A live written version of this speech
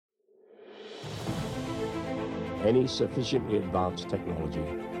Any sufficiently advanced technology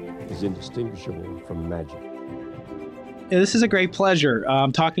is indistinguishable from magic. This is a great pleasure.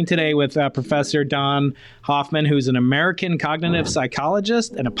 I'm talking today with Professor Don Hoffman, who's an American cognitive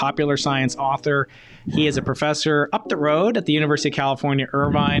psychologist and a popular science author. He is a professor up the road at the University of California,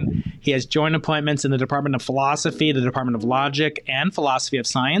 Irvine. He has joint appointments in the Department of Philosophy, the Department of Logic, and Philosophy of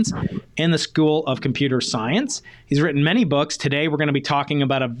Science in the School of Computer Science. He's written many books. Today, we're going to be talking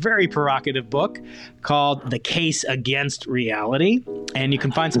about a very provocative book called The Case Against Reality. And you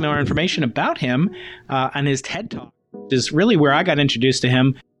can find some more information about him on his TED Talk, which is really where I got introduced to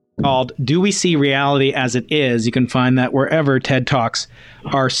him, called Do We See Reality as It Is? You can find that wherever TED Talks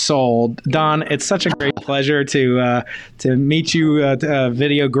are sold. Don, it's such a great pleasure to meet you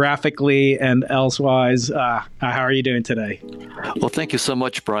videographically and elsewise. How are you doing today? Well, thank you so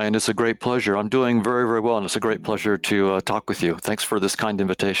much, Brian. It's a great pleasure. I'm doing very, very well, and it's a great pleasure to talk with you. Thanks for this kind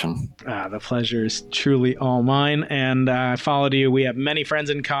invitation. The pleasure is truly all mine, and I followed you. We have many friends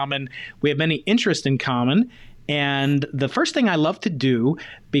in common. We have many interests in common. And the first thing I love to do,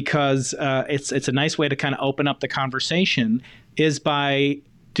 because it's a nice way to kind of open up the conversation, is by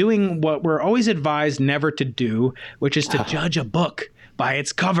doing what we're always advised never to do, which is to judge a book by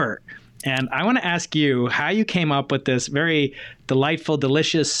its cover. And I want to ask you how you came up with this very delightful,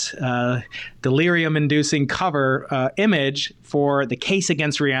 delicious, delirium-inducing cover image for The Case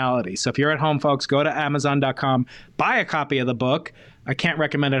Against Reality. So if you're at home, folks, go to Amazon.com, buy a copy of the book. I can't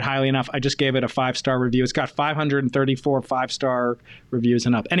recommend it highly enough. I just gave it a 5-star review. It's got 534 5-star reviews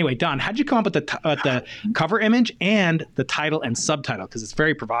and up. Anyway, Don, how'd you come up with the cover image and the title and subtitle? Because it's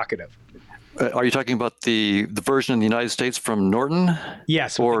very provocative. Are you talking about the version in the United States from Norton?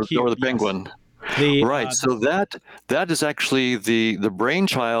 Yes. Or the Penguin? Yes. Right. So that is actually the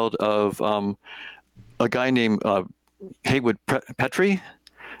brainchild of a guy named Haywood Petrie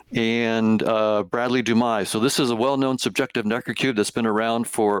and Bradley Dumas. So this is a well-known subjective necrocube that's been around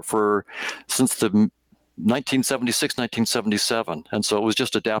since the 1976, 1977, and so it was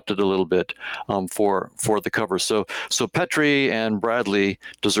just adapted a little bit for the cover. So Petrie and Bradley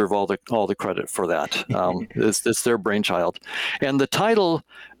deserve all the credit for that. It's their brainchild, and the title,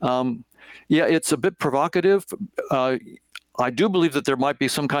 it's a bit provocative. I do believe that there might be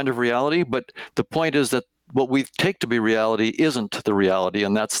some kind of reality, but the point is that what we take to be reality isn't the reality,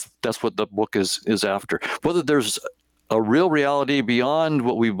 and that's what the book is after. Whether there's a real reality beyond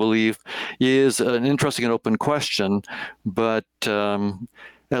what we believe is an interesting and open question, but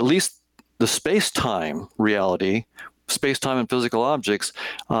at least the space-time reality, space-time and physical objects,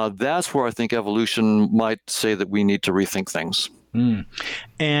 that's where I think evolution might say that we need to rethink things.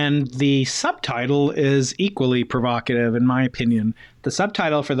 And the subtitle is equally provocative, in my opinion. The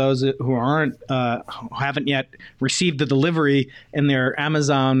subtitle, for those who haven't yet received the delivery in their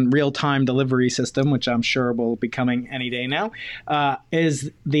Amazon real-time delivery system, which I'm sure will be coming any day now, is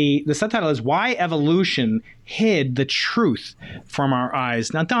the subtitle is Why Evolution Hid the Truth from Our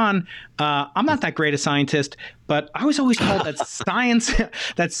Eyes. Now, Don, I'm not that great a scientist, but I was always told that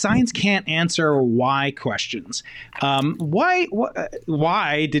science can't answer why questions. Why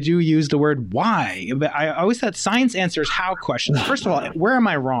did you use the word why? I always thought science answers how questions. First of all, where am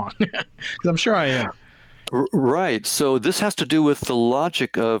I wrong? Because I'm sure I am. Right. So this has to do with the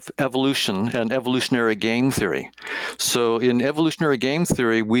logic of evolution and evolutionary game theory. So in evolutionary game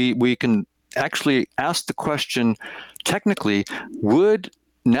theory, we can actually ask the question, technically, would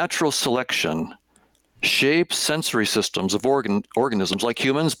natural selection shape sensory systems of organisms like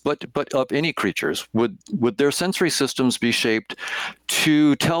humans, but of any creatures? Would their sensory systems be shaped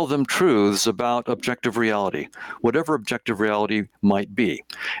to tell them truths about objective reality, whatever objective reality might be?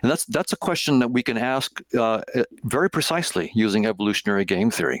 And that's a question that we can ask very precisely using evolutionary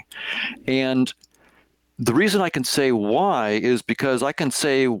game theory. And the reason I can say why is because I can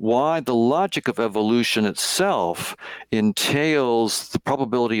say why the logic of evolution itself entails the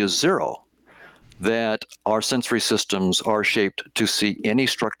probability is zero that our sensory systems are shaped to see any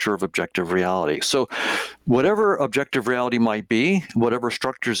structure of objective reality. So whatever objective reality might be, whatever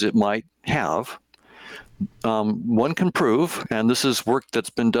structures it might have, one can prove, and this is work that's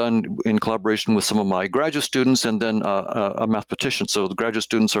been done in collaboration with some of my graduate students and then a mathematician. So the graduate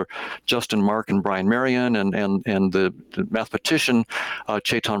students are Justin Mark and Brian Marion, and the mathematician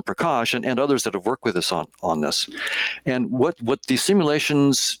Chetan Prakash, and others that have worked with us on this. And what the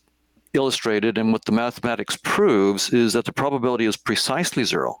simulations illustrated and what the mathematics proves is that the probability is precisely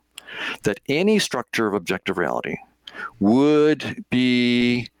zero, that any structure of objective reality would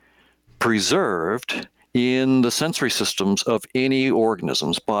be preserved in the sensory systems of any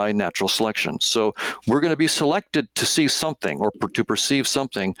organisms by natural selection. So we're going to be selected to see something or to perceive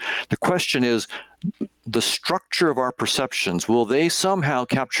something. The question is, the structure of our perceptions, will they somehow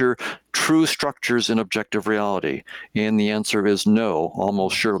capture true structures in objective reality? And the answer is no,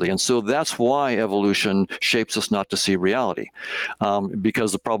 almost surely. And so that's why evolution shapes us not to see reality,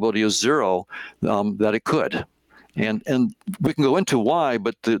 because the probability is zero that it could. And we can go into why,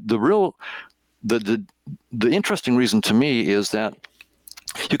 but the interesting reason to me is that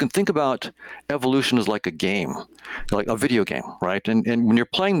you can think about evolution as like a game, like a video game, right? And when you're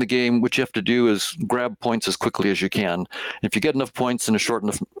playing the game, what you have to do is grab points as quickly as you can. If you get enough points in a short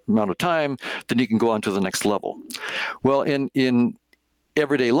enough amount of time, then you can go on to the next level. Well, in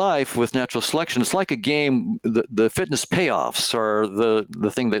everyday life with natural selection, it's like a game. The fitness payoffs are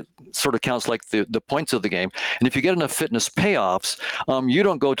the thing that sort of counts like the points of the game. And if you get enough fitness payoffs, you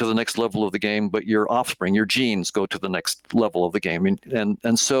don't go to the next level of the game, but your offspring, your genes, go to the next level of the game.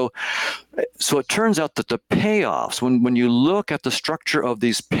 And so it turns out that the payoffs, when you look at the structure of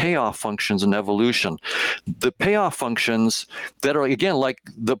these payoff functions in evolution, the payoff functions that are, again, like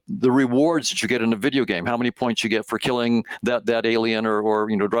the rewards that you get in a video game, how many points you get for killing that alien or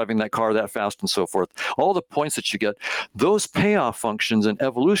driving that car that fast and so forth, all the points that you get, those payoff functions in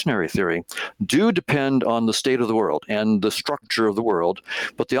evolutionary theory do depend on the state of the world and the structure of the world,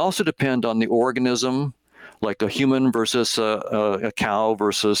 but they also depend on the organism, like a human versus a cow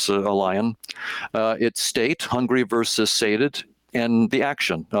versus a lion, its state, hungry versus sated, and the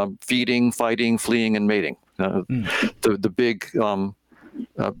action, feeding, fighting, fleeing, and mating, the big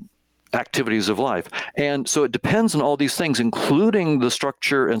activities of life. And so it depends on all these things, including the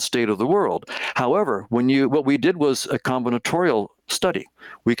structure and state of the world. However, what we did was a combinatorial study.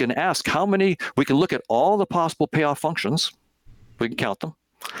 We can ask we can look at all the possible payoff functions, we can count them,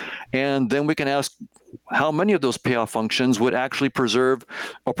 and then we can ask how many of those payoff functions would actually preserve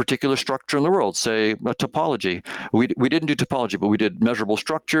a particular structure in the world, say a topology. We didn't do topology, but we did measurable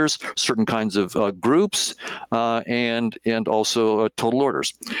structures, certain kinds of groups, and also total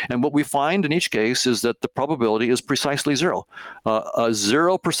orders. And what we find in each case is that the probability is precisely zero. A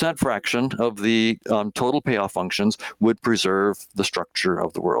 0% fraction of the total payoff functions would preserve the structure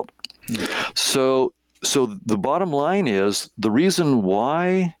of the world. So the bottom line is, the reason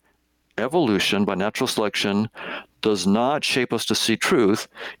why evolution by natural selection does not shape us to see truth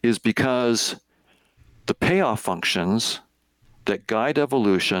is because the payoff functions that guide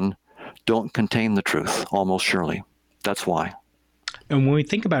evolution don't contain the truth, almost surely. That's why. And when we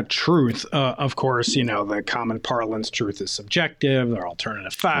think about truth, of course, the common parlance, truth is subjective. There are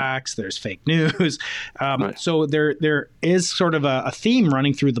alternative facts. There's fake news. Right. So there is sort of a theme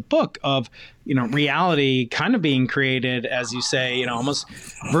running through the book of reality kind of being created, as you say, almost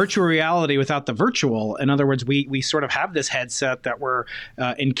virtual reality without the virtual. In other words, we sort of have this headset that we're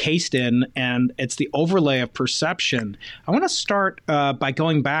encased in, and it's the overlay of perception. I want to start by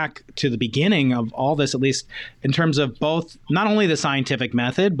going back to the beginning of all this, at least in terms of both, not only the scientific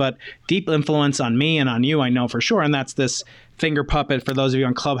method, but deep influence on me and on you, I know for sure. And that's this finger puppet. For those of you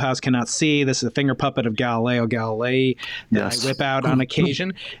on Clubhouse cannot see, this is a finger puppet of Galileo Galilei that I whip out on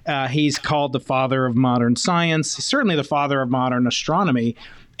occasion. He's called the father of modern science. He's certainly the father of modern astronomy.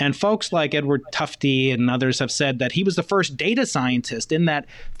 And folks like Edward Tufte and others have said that he was the first data scientist, in that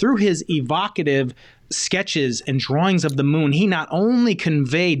through his evocative sketches and drawings of the moon, he not only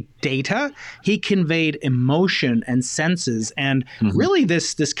conveyed data, he conveyed emotion and senses, and really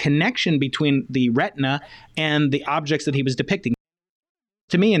this connection between the retina and the objects that he was depicting.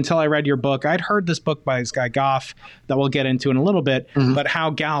 To me, until I read your book, I'd heard this book by this guy Goff that we'll get into in a little bit, but how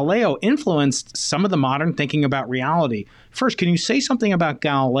Galileo influenced some of the modern thinking about reality. First, can you say something about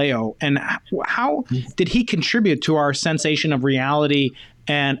Galileo, and how did he contribute to our sensation of reality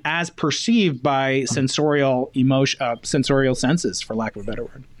and as perceived by sensorial senses, for lack of a better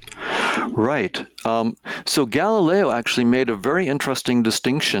word? Right. So Galileo actually made a very interesting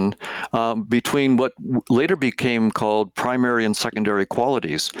distinction between what later became called primary and secondary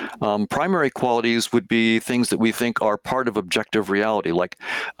qualities. Primary qualities would be things that we think are part of objective reality, like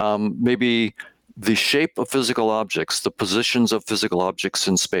maybe the shape of physical objects, the positions of physical objects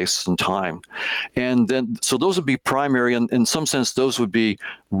in space and time. And then, so those would be primary, and in some sense, those would be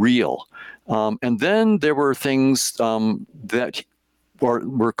real. And then there were things that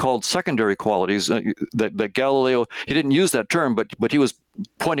were called secondary qualities that Galileo, he didn't use that term, but he was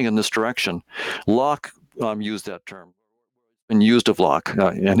pointing in this direction. Locke used that term, and used of Locke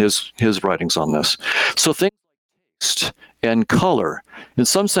and his writings on this. So things like taste and color, in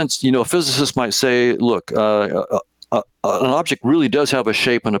some sense, a physicist might say, look, an object really does have a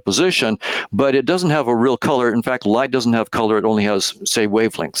shape and a position, but it doesn't have a real color. In fact, light doesn't have color. It only has, say,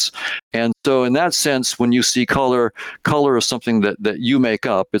 wavelengths. And so in that sense, when you see color is something that you make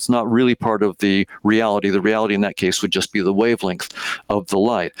up. It's not really part of the reality. The reality in that case would just be the wavelength of the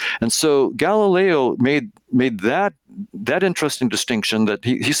light. And so Galileo made that interesting distinction, that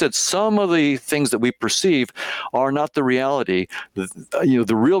he said some of the things that we perceive are not the reality,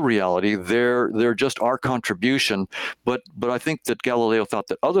 the real reality. They're just our contribution. But I think that Galileo thought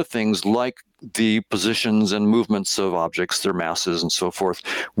that other things, like the positions and movements of objects, their masses and so forth,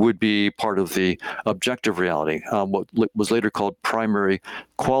 would be part of the objective reality, what was later called primary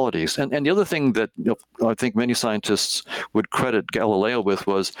qualities. And the other thing that I think many scientists would credit Galileo with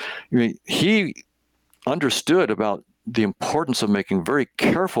was, he understood about the importance of making very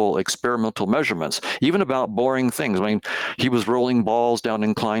careful experimental measurements, even about boring things. I mean, he was rolling balls down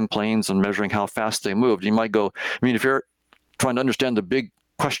inclined planes and measuring how fast they moved. You might go, if you're trying to understand the big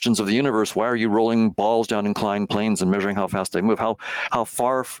questions of the universe, why are you rolling balls down inclined planes and measuring how fast they move? How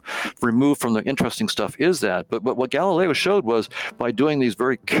far removed from the interesting stuff is that? But what Galileo showed was, by doing these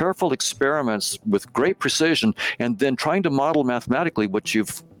very careful experiments with great precision and then trying to model mathematically what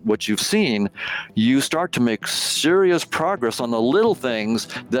you've seen, you start to make serious progress on the little things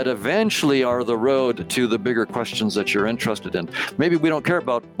that eventually are the road to the bigger questions that you're interested in. Maybe we don't care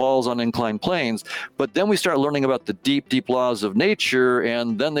about balls on inclined planes, but then we start learning about the deep, deep laws of nature,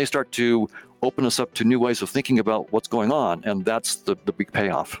 and then they start to open us up to new ways of thinking about what's going on, and that's the big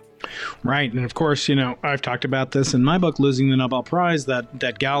payoff. Right. And of course, I've talked about this in my book, Losing the Nobel Prize,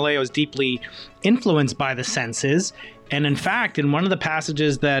 that Galileo is deeply influenced by the senses. And in fact, in one of the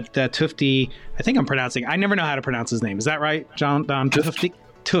passages that Tufte, I never know how to pronounce his name. Is that right, John?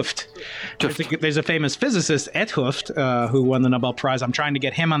 Tufte. There's a famous physicist, Ed Hooft, who won the Nobel Prize. I'm trying to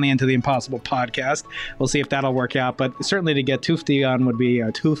get him on the Into the Impossible podcast. We'll see if that'll work out. But certainly to get Tufte on would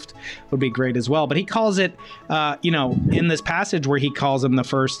be great as well. But he calls it, in this passage where he calls him the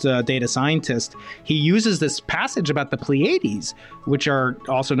first data scientist, he uses this passage about the Pleiades, which are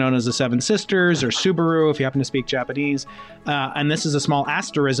also known as the Seven Sisters or Subaru, if you happen to speak Japanese. And this is a small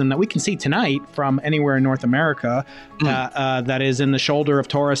asterism that we can see tonight from anywhere in North America that is in the shoulder of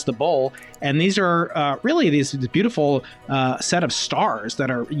Taurus the Bull. And these are really these beautiful set of stars that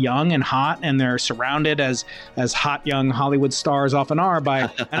are young and hot, and they're surrounded, as hot young Hollywood stars often are, by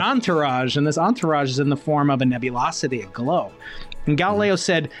an entourage. And this entourage is in the form of a nebulosity, a glow. And Galileo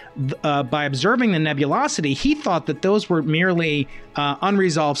said by observing the nebulosity, he thought that those were merely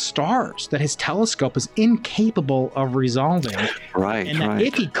unresolved stars that his telescope is incapable of resolving. Right. And that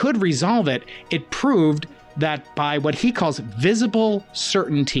if he could resolve it, it proved that by what he calls visible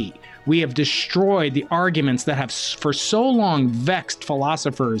certainty, we have destroyed the arguments that have for so long vexed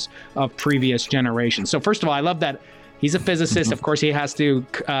philosophers of previous generations. So first of all, I love that he's a physicist. Of course, he has to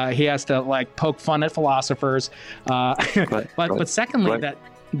like poke fun at philosophers. But secondly,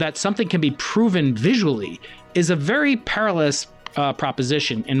 that something can be proven visually is a very perilous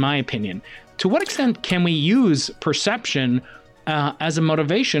proposition, in my opinion. To what extent can we use perception as a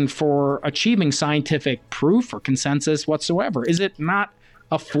motivation for achieving scientific proof or consensus whatsoever? Is it not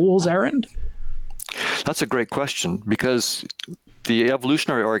a fool's errand? That's a great question, because the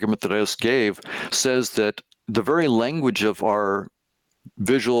evolutionary argument that I just gave says that the very language of our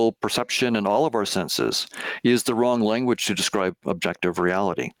visual perception and all of our senses is the wrong language to describe objective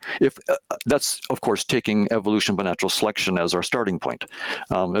reality. If that's, of course, taking evolution by natural selection as our starting point.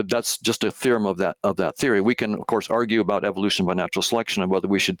 That's just a theorem of that theory. We can, of course, argue about evolution by natural selection and whether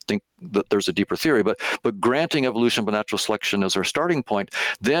we should think that there's a deeper theory. But granting evolution by natural selection as our starting point,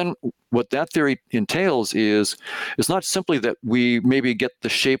 then what that theory entails is it's not simply that we maybe get the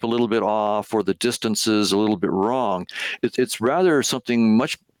shape a little bit off or the distances a little bit wrong. It's rather something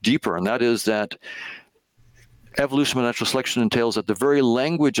much deeper, and that is that evolution by natural selection entails that the very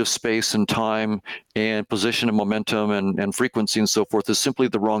language of space and time and position and momentum and frequency and so forth is simply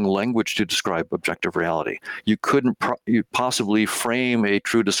the wrong language to describe objective reality. You couldn't possibly frame a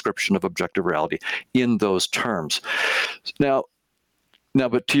true description of objective reality in those terms. Now,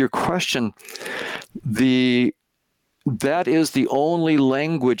 but to your question, that is the only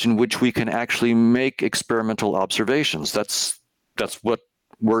language in which we can actually make experimental observations. That's what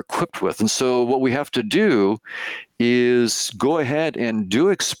we're equipped with. And so what we have to do is go ahead and do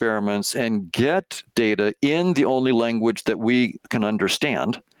experiments and get data in the only language that we can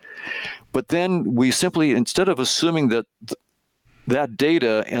understand. But then we simply, instead of assuming that that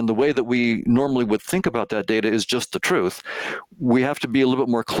data and the way that we normally would think about that data is just the truth, we have to be a little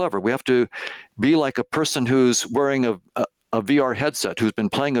bit more clever. We have to be like a person who's wearing a VR headset who's been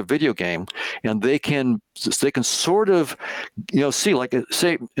playing a video game, and they can sort of, see, like,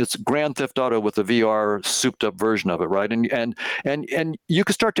 say it's Grand Theft Auto with a VR souped up version of it, right? And you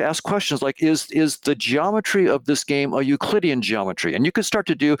can start to ask questions like, is the geometry of this game a Euclidean geometry? And you can start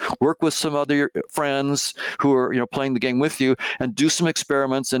to work with some other friends who are playing the game with you and do some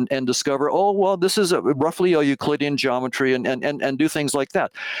experiments and discover, oh well, this is roughly a Euclidean geometry, and do things like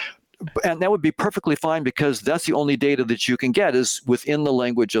that. And that would be perfectly fine, because that's the only data that you can get is within the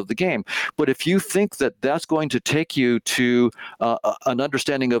language of the game. But if you think that that's going to take you to an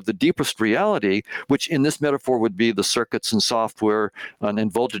understanding of the deepest reality, which in this metaphor would be the circuits and software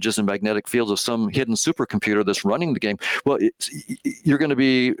and voltages and magnetic fields of some hidden supercomputer that's running the game, well, you're going to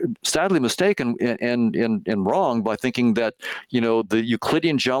be sadly mistaken and wrong by thinking that the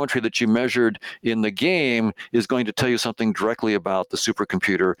Euclidean geometry that you measured in the game is going to tell you something directly about the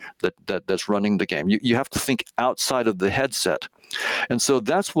supercomputer that's running the game. You have to think outside of the headset. And so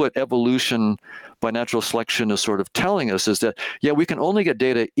that's what evolution by natural selection is sort of telling us, is that, yeah, we can only get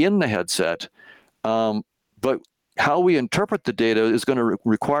data in the headset, but how we interpret the data is going to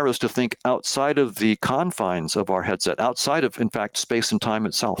require us to think outside of the confines of our headset, outside of, in fact, space and time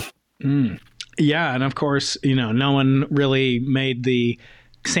itself. Yeah, and of course, no one really made the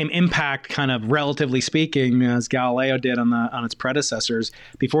same impact, kind of relatively speaking, as Galileo did on its predecessors.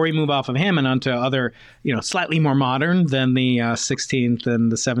 Before we move off of him and onto other, slightly more modern than the 16th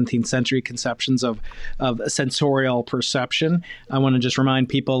and the 17th century conceptions of sensorial perception, I want to just remind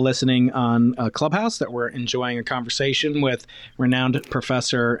people listening on Clubhouse that we're enjoying a conversation with renowned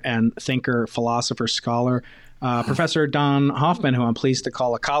professor and thinker, philosopher, scholar, Professor Don Hoffman, who I'm pleased to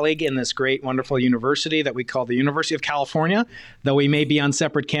call a colleague in this great, wonderful university that we call the University of California. Though we may be on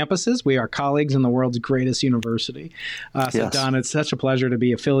separate campuses, we are colleagues in the world's greatest university. So, yes. Don, it's such a pleasure to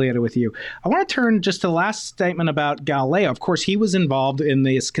be affiliated with you. I want to turn just to the last statement about Galileo. Of course, he was involved in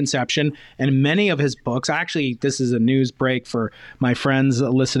this conception, and many of his books. Actually, this is a news break for my friends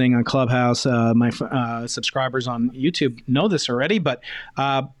listening on Clubhouse. My subscribers on YouTube know this already, but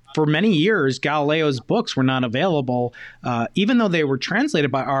for many years, Galileo's books were not available, even though they were translated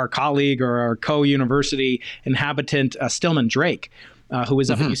by our colleague or our co-university inhabitant, Stillman Drake, who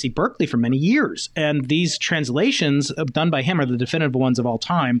was up at UC Berkeley for many years. And these translations done by him are the definitive ones of all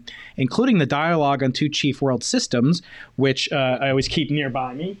time, including the dialogue on two chief world systems, which I always keep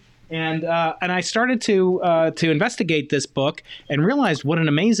nearby me. And I started to investigate this book and realized what an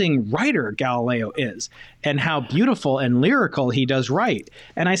amazing writer Galileo is, and how beautiful and lyrical he does write.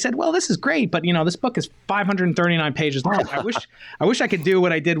 And I said, well, this is great, but this book is 539 pages long. I wish I could do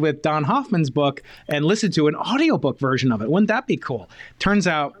what I did with Don Hoffman's book and listen to an audiobook version of it. Wouldn't that be cool? Turns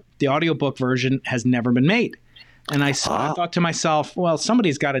out the audiobook version has never been made. And I thought to myself, well,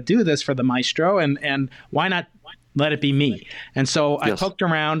 somebody's got to do this for the maestro, and why not let it be me? And so I poked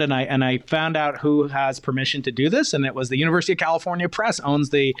around and I found out who has permission to do this, and it was the University of California Press owns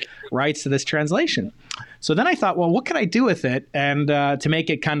the rights to this translation. So then I thought, well, what could I do with it and to make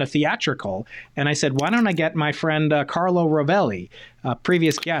it kind of theatrical? And I said, why don't I get my friend Carlo Rovelli, a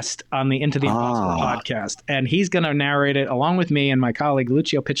previous guest on the Into the Impossible podcast, and he's going to narrate it along with me and my colleague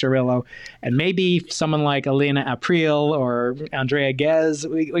Lucio Piccirillo, and maybe someone like Elena April or Andrea Ghez.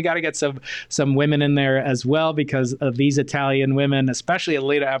 We got to get some women in there as well, because of these Italian women, especially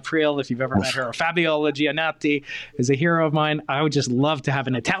Elena April, if you've ever met her. Fabiola Giannotti is a hero of mine. I would just love to have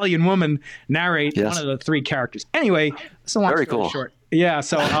an Italian woman narrate one of the three characters. Anyway, so long story short. Yeah,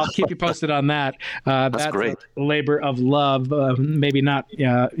 so I'll keep you posted on that. That's great. A labor of love, maybe not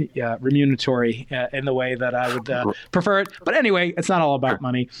remunatory in the way that I would prefer it. But anyway, it's not all about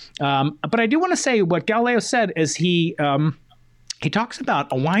money. But I do want to say what Galileo said is he talks about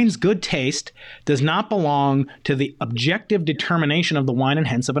a wine's good taste does not belong to the objective determination of the wine and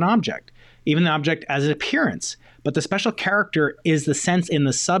hence of an object, even the object as an appearance. But the special character is the sense in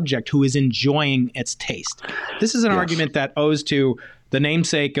the subject who is enjoying its taste. This is an argument that owes to the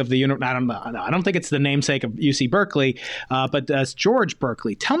namesake of the I don't think it's the namesake of UC Berkeley, but it's George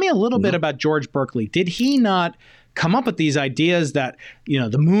Berkeley. Tell me a little bit about George Berkeley. Did he not come up with these ideas that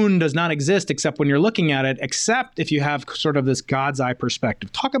the moon does not exist except when you're looking at it, except if you have sort of this God's eye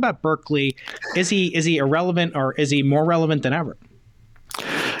perspective? Talk about Berkeley. Is he irrelevant, or is he more relevant than ever?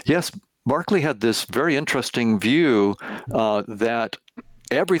 Yes. Berkeley had this very interesting view that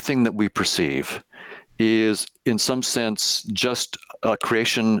everything that we perceive is, in some sense, just a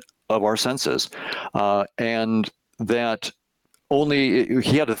creation of our senses, and that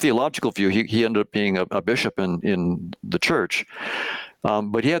he had a theological view. He ended up being a bishop in the church,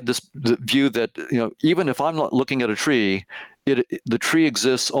 but he had this view that even if I'm not looking at a tree, the tree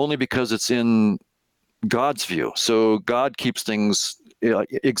exists only because it's in God's view. So God keeps things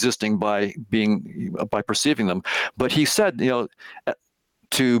existing by perceiving them. But he said,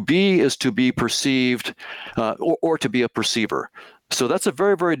 to be is to be perceived, or to be a perceiver. So that's a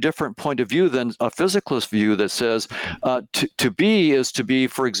very, very different point of view than a physicalist view that says to be is to be,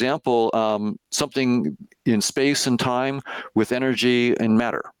 for example, something in space and time with energy and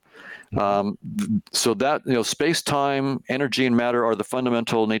matter. So that, space, time, energy, and matter are the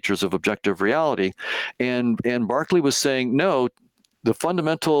fundamental natures of objective reality. And Berkeley was saying, no, the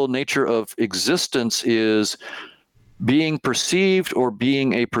fundamental nature of existence is being perceived or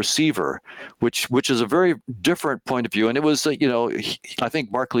being a perceiver, which is a very different point of view. And it was, I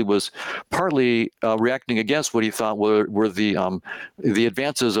think Berkeley was partly reacting against what he thought were the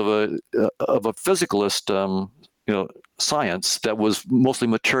advances of a physicalist, science that was mostly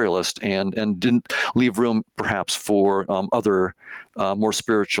materialist and didn't leave room perhaps for other more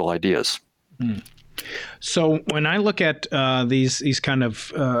spiritual ideas. Mm. So when I look at these kind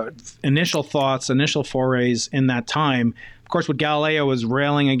of initial thoughts, initial forays in that time, of course, what Galileo was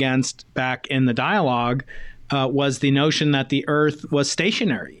railing against back in the dialogue was the notion that the Earth was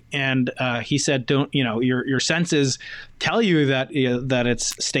stationary, and he said, "Don't your senses tell you that that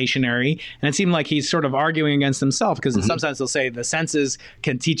it's stationary?" And it seemed like he's sort of arguing against himself, because in some sense they'll say the senses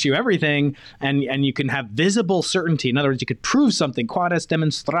can teach you everything, and you can have visible certainty. In other words, you could prove something, quod est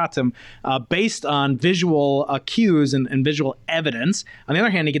demonstratum, based on visual cues and visual evidence. On the other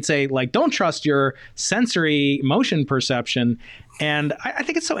hand, he could say, like, don't trust your sensory motion perception. And I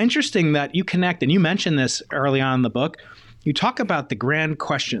think it's so interesting that you connect, and you mentioned this early on in the book, you talk about the grand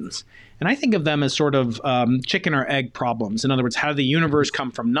questions. And I think of them as sort of chicken or egg problems. In other words, how did the universe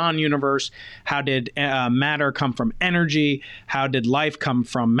come from non-universe? How did matter come from energy? How did life come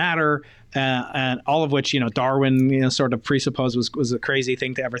from matter? And all of which, Darwin, sort of presupposed was a crazy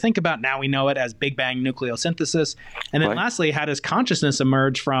thing to ever think about. Now we know it as Big Bang nucleosynthesis. And then lastly, how does consciousness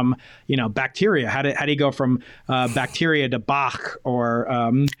emerge from, bacteria? How do you go from bacteria to Bach or,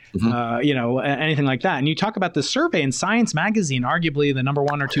 anything like that? And you talk about this survey in Science Magazine, arguably the number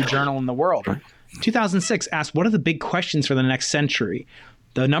 1 or 2 journal in the world. 2006 asked, what are the big questions for the next century?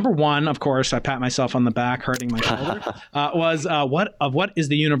 The number 1, of course, I pat myself on the back, hurting my shoulder, was what is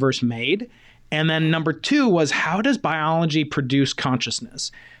the universe made? And then number 2 was, how does biology produce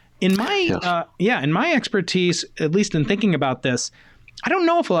consciousness? In my in my expertise, at least in thinking about this, I don't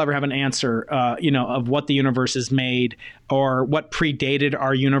know if we'll ever have an answer, of what the universe is made or what predated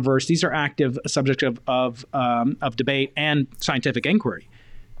our universe. These are active subjects of debate and scientific inquiry.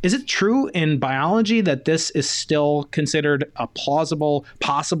 Is it true in biology that this is still considered a plausible,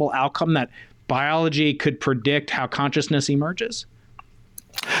 possible outcome, that biology could predict how consciousness emerges?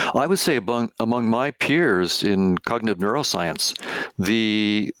 I would say among my peers in cognitive neuroscience,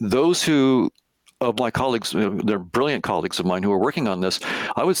 those of my colleagues, they're brilliant colleagues of mine who are working on this,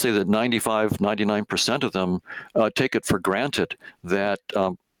 I would say that 99% of them take it for granted that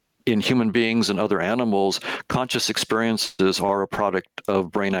in human beings and other animals, conscious experiences are a product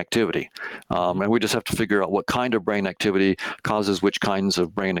of brain activity. And we just have to figure out what kind of brain activity causes which kinds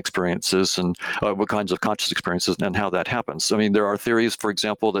of brain experiences and what kinds of conscious experiences and how that happens. I mean, there are theories, for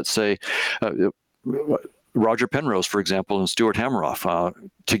example, that say, Roger Penrose, for example, and Stuart Hameroff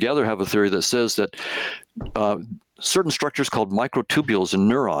together have a theory that says that certain structures called microtubules in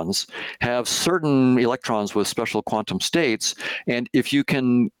neurons have certain electrons with special quantum states. And if you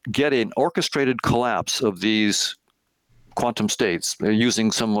can get an orchestrated collapse of these quantum states,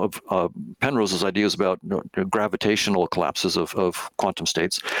 using some of Penrose's ideas about gravitational collapses of quantum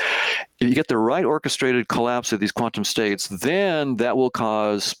states, if you get the right orchestrated collapse of these quantum states, then that will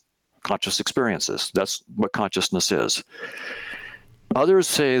cause conscious experiences. That's what consciousness is. Others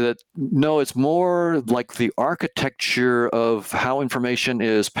say that, no, it's more like the architecture of how information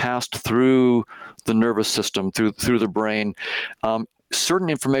is passed through the nervous system, through the brain. Certain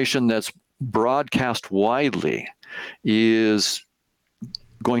information that's broadcast widely is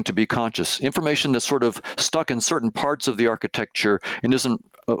going to be conscious. Information that's sort of stuck in certain parts of the architecture and isn't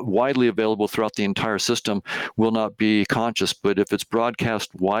widely available throughout the entire system will not be conscious, but if it's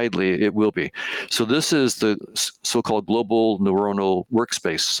broadcast widely, it will be. So this is the so-called global neuronal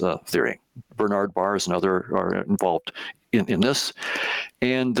workspace theory. Bernard Bars and others are involved in this.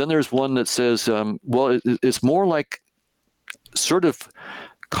 And then there's one that says, it's more like sort of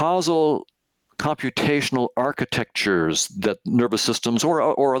causal computational architectures that nervous systems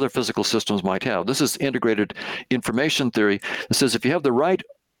or other physical systems might have. This is integrated information theory that says if you have the right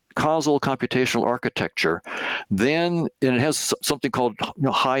causal computational architecture, then and it has something called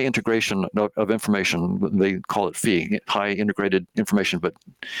high integration of information. They call it phi, high integrated information, but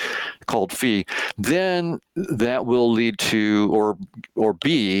called phi. Then that will lead to or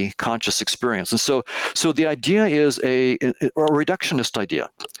be conscious experience. And so the idea is a reductionist idea.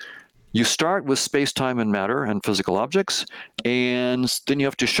 You start with space, time, and matter and physical objects, and then you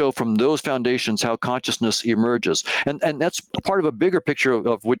have to show from those foundations how consciousness emerges. And that's part of a bigger picture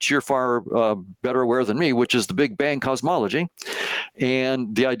of which you're far better aware than me, which is the Big Bang cosmology.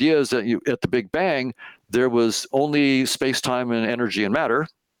 And the idea is that at the Big Bang, there was only space, time, and energy and matter.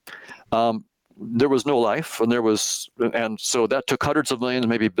 There was no life, and so that took hundreds of millions,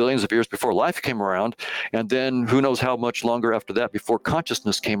 maybe billions of years before life came around, and then who knows how much longer after that before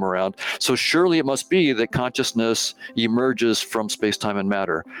consciousness came around. So surely it must be that consciousness emerges from space, time, and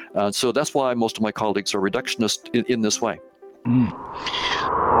matter. So that's why most of my colleagues are reductionist in this way.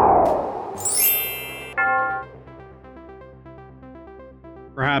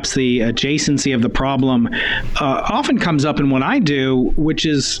 Perhaps the adjacency of the problem often comes up in what I do, which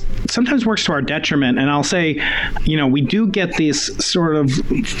is sometimes works to our detriment. And I'll say, we do get this sort of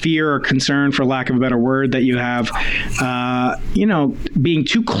fear or concern, for lack of a better word, that you have, being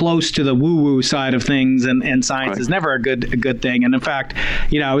too close to the woo-woo side of things, and science is never a good thing. And in fact,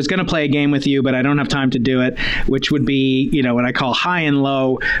 I was going to play a game with you, but I don't have time to do it, which would be, what I call high and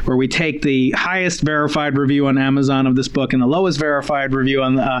low, where we take the highest verified review on Amazon of this book and the lowest verified review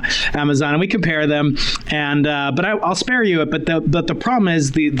on Amazon, and we compare them. And but I'll spare you it. But the problem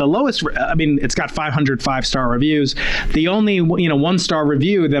is the lowest. I mean, it's got 500 5-star reviews. The only 1-star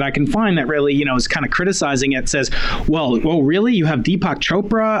review that I can find that really is kind of criticizing it says, well, really, you have Deepak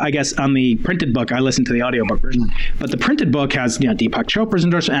Chopra? I guess on the printed book, I listened to the audiobook version, but the printed book has Deepak Chopra's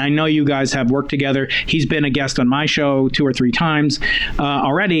endorsement. And I know you guys have worked together. He's been a guest on my show 2 or 3 times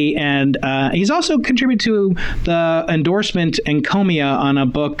already, and he's also contributed to the endorsement encomia on a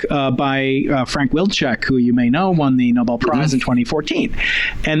book by Frank Wilczek, who you may know won the Nobel Prize in 2014,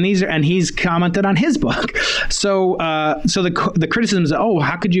 and he's commented on his book. So the criticism is,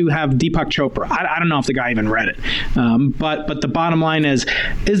 how could you have Deepak Chopra? I don't know if the guy even read it, but the bottom line is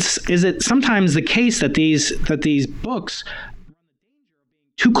it sometimes the case that these books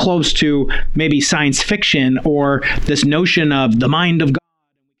too close to maybe science fiction or this notion of the mind of God?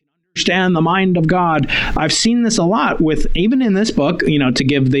 Understand the mind of God. I've seen this a lot with, even in this book, to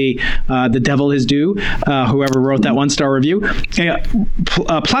give the devil his due, whoever wrote that 1-star review,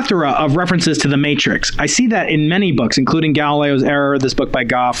 a plethora of references to the Matrix. I see that in many books, including Galileo's Error, this book by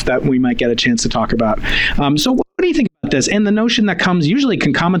Goff that we might get a chance to talk about. So what do you think about this? And the notion that comes usually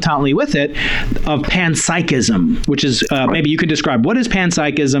concomitantly with it of panpsychism, which is maybe you could describe, what is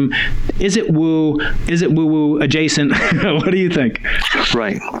panpsychism? Is it woo-woo adjacent? What do you think?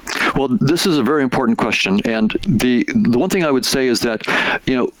 Right. Well, this is a very important question. And the one thing I would say is that,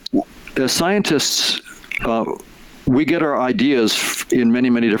 as scientists, we get our ideas in many,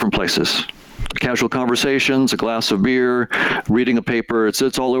 many different places. Casual conversations, a glass of beer, reading a paper, it's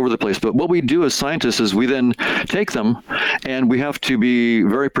all over the place. But what we do as scientists is we then take them and we have to be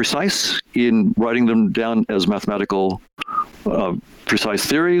very precise in writing them down as mathematical precise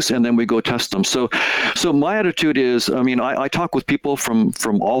theories, and then we go test them. So my attitude is, I talk with people from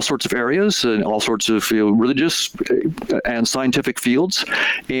all sorts of areas and all sorts of religious and scientific fields,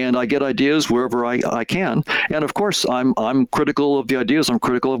 and I get ideas wherever I can. And of course, I'm critical of the ideas. I'm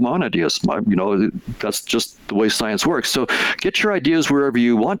critical of my own ideas. That's just the way science works. So get your ideas wherever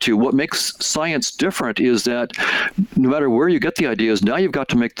you want to. What makes science different is that no matter where you get the ideas, now you've got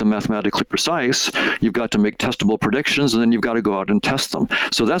to make them mathematically precise. You've got to make testable predictions, and then you've got to go out and test them.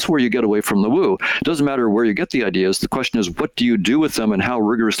 So that's where you get away from the woo. It doesn't matter where you get the ideas. The question is, what do you do with them, and how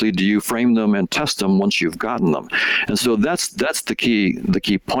rigorously do you frame them and test them once you've gotten them? And so that's the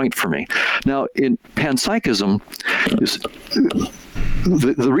key point for me. Now, in panpsychism,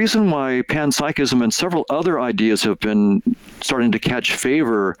 the reason why panpsychism and several other ideas have been starting to catch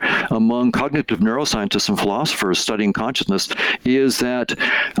favor among cognitive neuroscientists and philosophers studying consciousness is that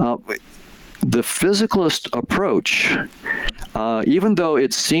the physicalist approach, even though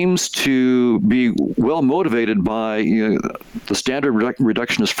it seems to be well motivated by the standard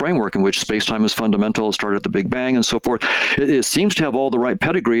reductionist framework in which space-time is fundamental, started at the Big Bang and so forth, it seems to have all the right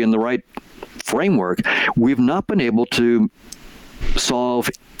pedigree and the right framework. We've not been able to solve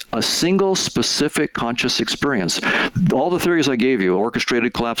a single specific conscious experience. All the theories I gave you,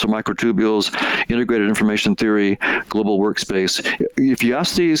 orchestrated collapse of microtubules, integrated information theory, global workspace, if you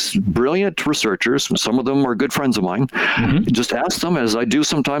ask these brilliant researchers, some of them are good friends of mine, just ask them, as I do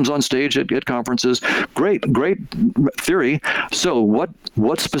sometimes on stage at conferences, great theory. So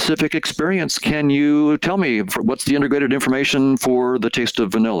what specific experience can you tell me? What's the integrated information for the taste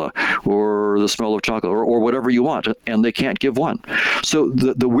of vanilla or the smell of chocolate or whatever you want? And they can't give one. So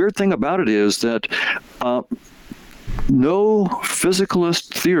the weird thing about it is that no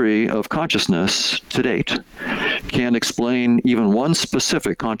physicalist theory of consciousness to date can explain even one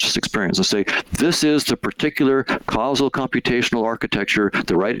specific conscious experience and say, this is the particular causal computational architecture,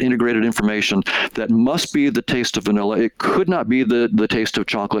 the right integrated information that must be the taste of vanilla. It could not be the taste of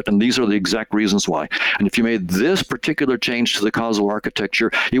chocolate, and these are the exact reasons why. And if you made this particular change to the causal architecture,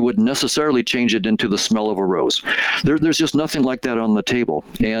 it would necessarily change it into the smell of a rose. There's just nothing like that on the table.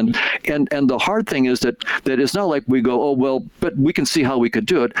 And the hard thing is that it's not like we go, oh, well, but we can see how we could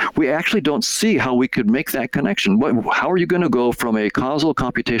do it. We actually don't see how we could make that connection. How are you going to go from a causal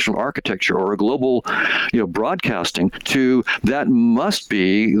computational architecture or a global, broadcasting to that must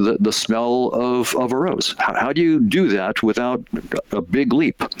be the smell of a rose? How do you do that without a big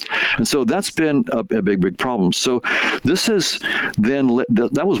leap? And so that's been a big problem. So this is then,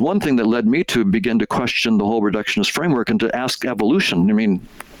 that was one thing that led me to begin to question the whole reductionist framework and to ask evolution. I mean,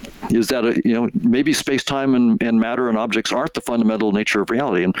 is that maybe space-time and matter and objects aren't the fundamental nature of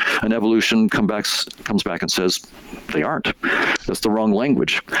reality, and evolution comes back and says they aren't. That's the wrong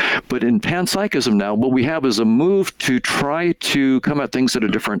language. But in panpsychism now, what we have is a move to try to come at things at a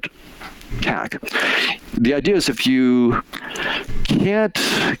different tack. The idea is if you can't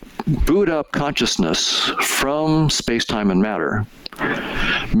boot up consciousness from space-time and matter,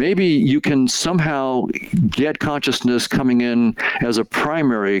 maybe you can somehow get consciousness coming in as a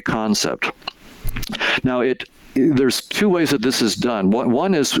primary concept. Now, there's two ways that this is done.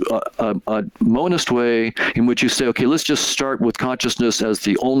 One is a monist way in which you say, okay, let's just start with consciousness as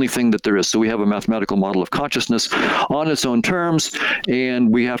the only thing that there is. So we have a mathematical model of consciousness on its own terms, and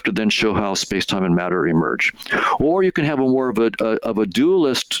we have to then show how space-time and matter emerge. Or you can have a more of a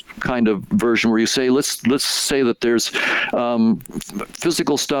dualist kind of version where you say, let's say that there's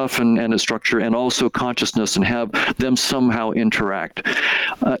physical stuff and a structure and also consciousness, and have them somehow interact.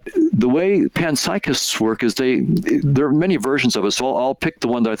 The way panpsychists work is there are many versions of it, so I'll pick the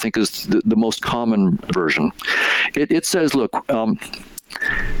one that I think is the most common version. It says, look,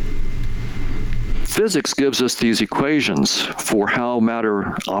 physics gives us these equations for how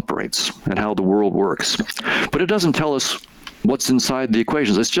matter operates and how the world works, but it doesn't tell us what's inside the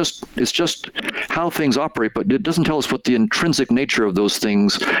equations. It's just how things operate, but it doesn't tell us what the intrinsic nature of those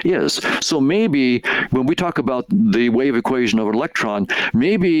things is. So maybe when we talk about the wave equation of an electron,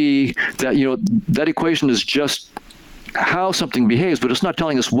 maybe that equation is just how something behaves, but it's not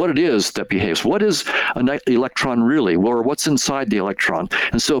telling us what it is that behaves. What is an electron really, or what's inside the electron?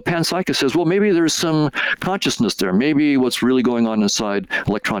 And so panpsychist says, well, maybe there's some consciousness there. Maybe what's really going on inside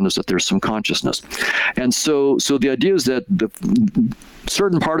electron is that there's some consciousness. And so the idea is that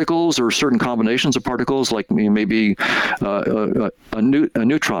certain particles or certain combinations of particles, like maybe a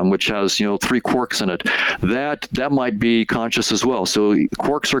neutron, which has 3 quarks in it, that might be conscious as well. So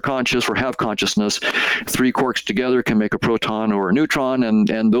quarks are conscious or have consciousness. 3 quarks together can make a proton or a neutron,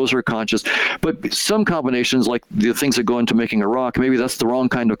 and those are conscious. But some combinations, like the things that go into making a rock, maybe that's the wrong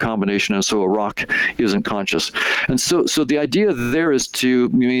kind of combination, and so a rock isn't conscious. And so the idea there is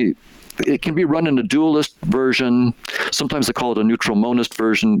it can be run in a dualist version. Sometimes they call it a neutral monist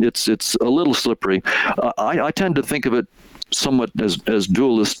version. It's a little slippery. I tend to think of it somewhat as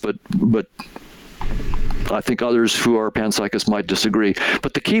dualist, but I think others who are panpsychists might disagree.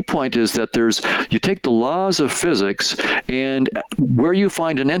 But the key point is that you take the laws of physics, and where you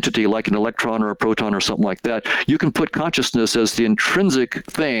find an entity like an electron or a proton or something like that, you can put consciousness as the intrinsic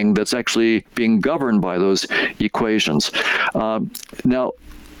thing that's actually being governed by those equations. Now,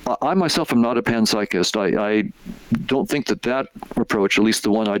 I myself am not a panpsychist. I don't think that approach, at least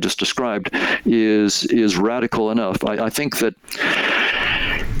the one I just described, is radical enough. I think that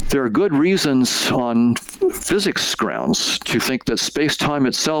there are good reasons on physics grounds to think that space-time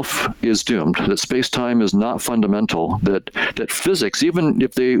itself is doomed, that space-time is not fundamental, that physics, even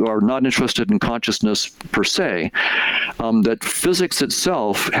if they are not interested in consciousness per se, that physics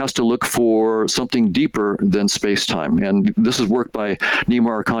itself has to look for something deeper than space-time. And this is work by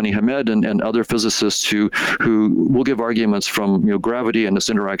Nima Arkani Hamed and other physicists who will give arguments from gravity and its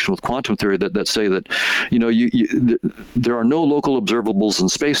interaction with quantum theory that say that there are no local observables in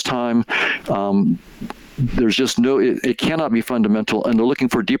space-time. there's just it cannot be fundamental, and they're looking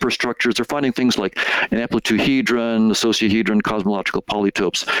for deeper structures. They're finding things like an amplituhedron, sociohedron, cosmological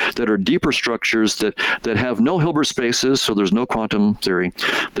polytopes that are deeper structures that have no Hilbert spaces, so there's no quantum theory.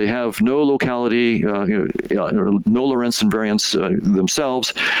 They have no locality, no Lorentz invariance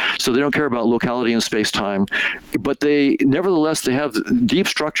themselves, so they don't care about locality in space-time. But they nevertheless have deep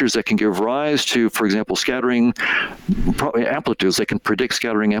structures that can give rise to, for example, scattering amplitudes. They can predict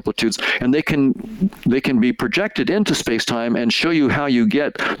scattering amplitudes, and they can be projected into space-time and show you how you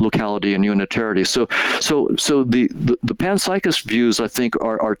get locality and unitarity. So the panpsychist views, I think,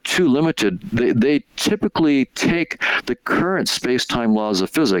 are too limited. They typically take the current space-time laws of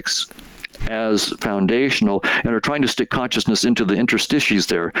physics as foundational and are trying to stick consciousness into the interstices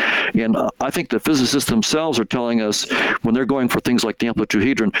there. And I think the physicists themselves are telling us, when they're going for things like the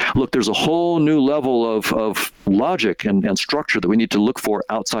amplituhedron, look, there's a whole new level of logic and structure that we need to look for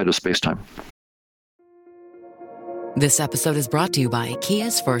outside of space-time. This episode is brought to you by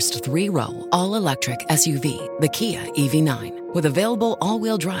Kia's first 3-row, all-electric SUV, the Kia EV9, with available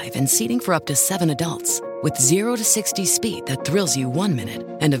all-wheel drive and seating for up to 7 adults, with 0 to 60 speed that thrills you 1 minute,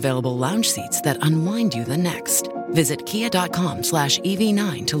 and available lounge seats that unwind you the next. Visit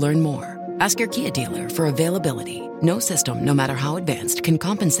kia.com/EV9 to learn more. Ask your Kia dealer for availability. No system, no matter how advanced, can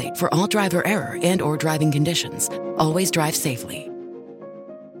compensate for all driver error and or driving conditions. Always drive safely.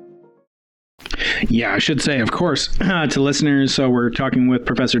 Yeah, I should say, of course, to listeners, so we're talking with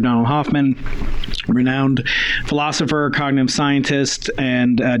Professor Donald Hoffman, renowned philosopher, cognitive scientist,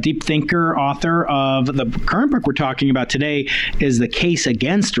 and deep thinker, author of the current book we're talking about today is The Case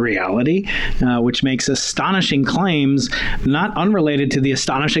Against Reality, which makes astonishing claims not unrelated to the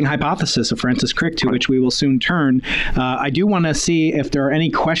astonishing hypothesis of Francis Crick, to which we will soon turn. I do want to see if there are any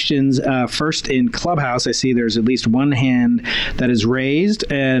questions first in Clubhouse. I see there's at least one hand that is raised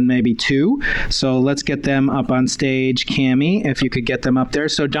and maybe two. So let's get them up on stage. Cammie, if you could get them up there.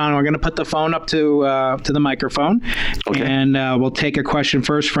 So Don, we're going to put the phone up to the microphone. Okay. And we'll take a question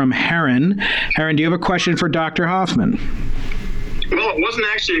first from Heron. Heron, do you have a question for Dr. Hoffman? Well, it wasn't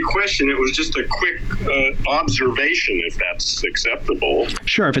actually a question. It was just a quick observation, if that's acceptable.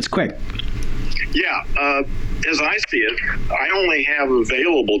 Sure, if it's quick. Yeah. As I see it, I only have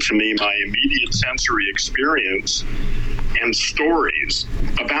available to me my immediate sensory experience and stories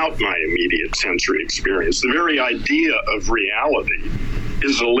about my immediate sensory experience. The very idea of reality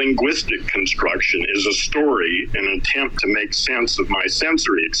is a linguistic construction, is a story, an attempt to make sense of my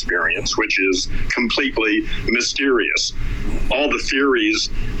sensory experience, which is completely mysterious. All the theories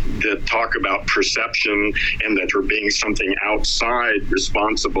that talk about perception and that there being something outside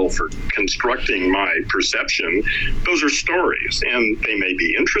responsible for constructing my perception, those are stories, and they may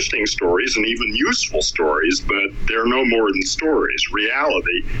be interesting stories and even useful stories, but they're no more than stories.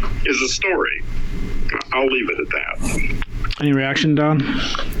 Reality is a story. I'll leave it at that. Any reaction, Don?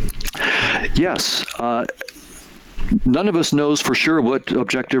 Yes. None of us knows for sure what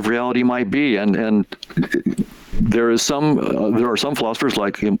objective reality might be, and there are some philosophers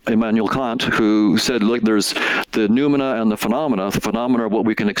like Immanuel Kant who said, look, there's the noumena and the phenomena. The phenomena are what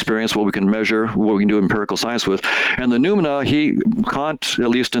we can experience, what we can measure, what we can do empirical science with. And the noumena, Kant, at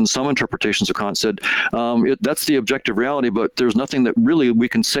least in some interpretations of Kant, said that's the objective reality, but there's nothing that really we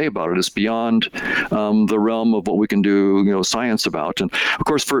can say about it. It's beyond the realm of what we can do, science about. And of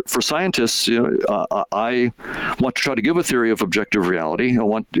course, for scientists, I want to try to give a theory of objective reality.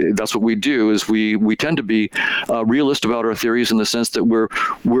 That's what we do. Is we tend to be realist about our theories in the sense that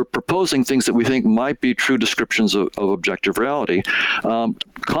we're proposing things that we think might be true descriptions of objective reality.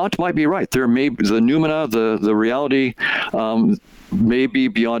 Kant might be right. There may be the noumena, the reality, may be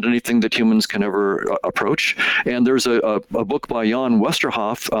beyond anything that humans can ever approach. And there's a book by Jan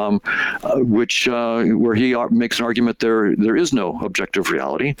Westerhoff, where he makes an argument there is no objective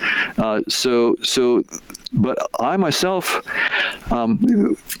reality. But I myself,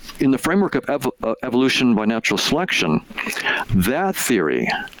 in the framework of evolution by natural selection, that theory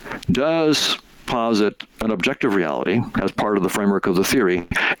does posit an objective reality as part of the framework of the theory,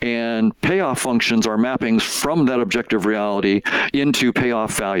 and payoff functions are mappings from that objective reality into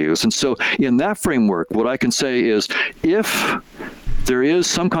payoff values. And so in that framework, what I can say is, if there is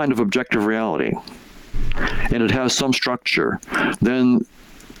some kind of objective reality and it has some structure, then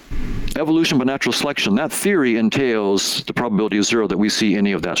evolution by natural selection, that theory entails the probability of zero that we see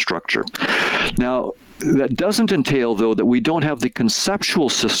any of that structure. Now, that doesn't entail, though, that we don't have the conceptual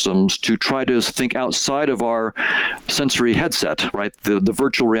systems to try to think outside of our sensory headset, right? The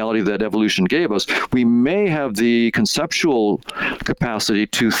virtual reality that evolution gave us. We may have the conceptual capacity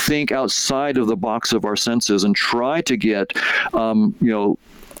to think outside of the box of our senses and try to get,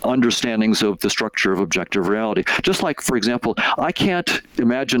 understandings of the structure of objective reality. Just like, for example, I can't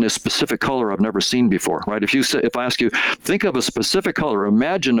imagine a specific color I've never seen before, right? If I ask you, think of a specific color,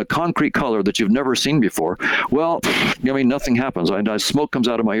 imagine a concrete color that you've never seen before. Well, nothing happens. Smoke comes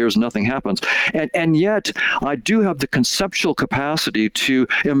out of my ears, nothing happens. And yet, I do have the conceptual capacity to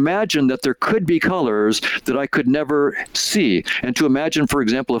imagine that there could be colors that I could never see, and to imagine, for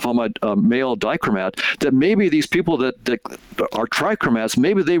example, if I'm a male dichromat, that maybe these people that are trichromats,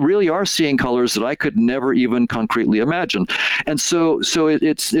 maybe they really are seeing colors that I could never even concretely imagine. And so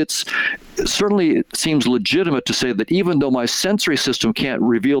it's certainly it seems legitimate to say that even though my sensory system can't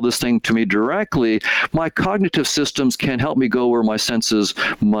reveal this thing to me directly, my cognitive systems can help me go where my senses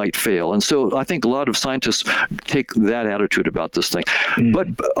might fail. And so I think a lot of scientists take that attitude about this thing.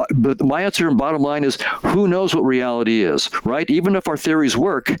 But my answer and bottom line is, who knows what reality is, right? Even if our theories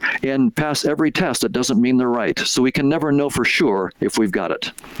work and pass every test, it doesn't mean they're right. So we can never know for sure if we've got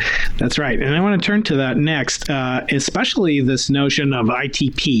it. That's right. And I want to turn to that next, especially this notion of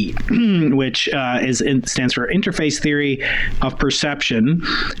ITP, which stands for Interface Theory of Perception,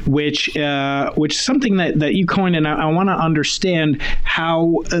 which is something that you coined, and I want to understand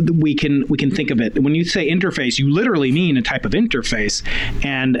how we can think of it. When you say interface, you literally mean a type of interface,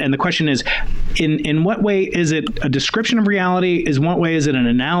 and the question is, in what way is it a description of reality? In what way is it an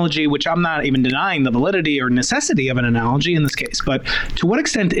analogy? Which I'm not even denying the validity or necessity of an analogy in this case, but to what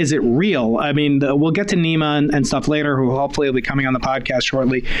extent is it real? I mean, we'll get to Nima and stuff later, who hopefully will be coming on the podcast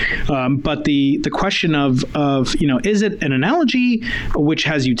shortly. But the question of is it an analogy which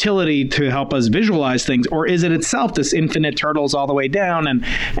has utility to help us visualize things, or is it itself this infinite turtles all the way down,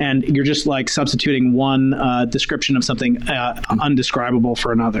 and you're just like substituting one description of something undescribable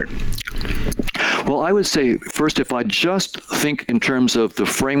for another? Well, I would say first, if I just think in terms of the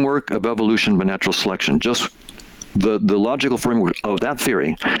framework of evolution by natural selection, just the logical framework of that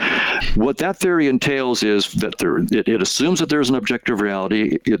theory, what that theory entails is that it assumes that there's an objective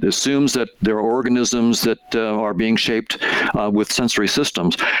reality. It assumes that there are organisms that are being shaped with sensory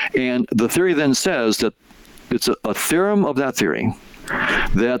systems. And the theory then says that it's a theorem of that theory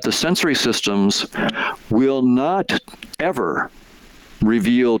that the sensory systems will not ever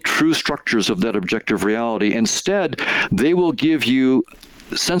reveal true structures of that objective reality. Instead, they will give you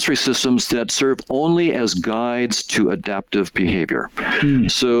sensory systems that serve only as guides to adaptive behavior.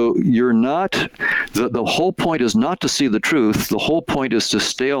 So you're not, the whole point is not to see the truth. The whole point is to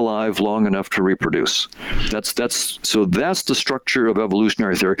stay alive long enough to reproduce. That's the structure of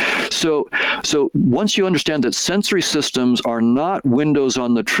evolutionary theory. So once you understand that sensory systems are not windows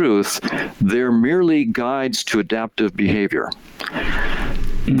on the truth, they're merely guides to adaptive behavior.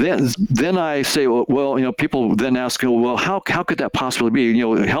 Then I say, well, people then ask, well, how could that possibly be?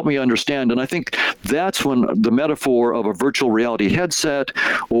 Help me understand. And I think that's when the metaphor of a virtual reality headset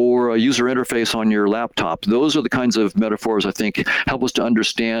or a user interface on your laptop, those are the kinds of metaphors I think help us to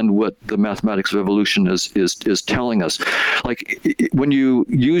understand what the mathematics of evolution is telling us. Like when you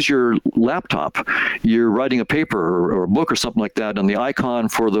use your laptop, you're writing a paper or a book or something like that, and the icon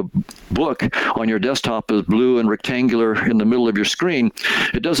for the book on your desktop is blue and rectangular in the middle of your screen.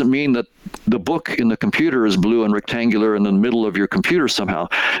 It doesn't mean that the book in the computer is blue and rectangular in the middle of your computer somehow.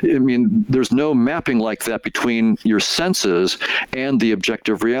 I mean, there's no mapping like that between your senses and the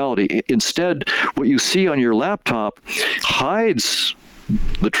objective reality. Instead, what you see on your laptop hides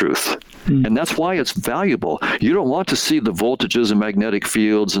the truth. And that's why it's valuable. You don't want to see the voltages and magnetic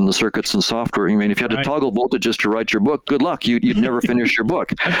fields and the circuits and software. I mean, if you had to toggle voltages to write your book, good luck. You'd never finish your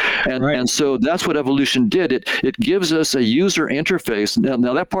book. And so that's what evolution did. It gives us a user interface.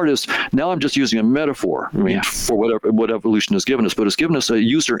 Now that part is, now I'm just using a metaphor, for what evolution has given us, but it's given us a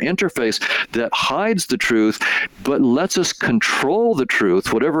user interface that hides the truth, but lets us control the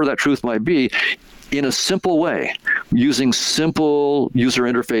truth, whatever that truth might be, in a simple way, using simple user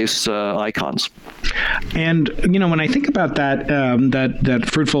interface icons. And when I think about that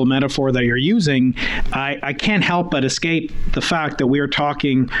fruitful metaphor that you're using, I can't help but escape the fact that we are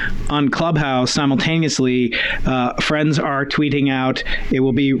talking on Clubhouse simultaneously. Friends are tweeting out. It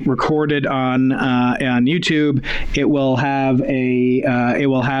will be recorded on YouTube. It will have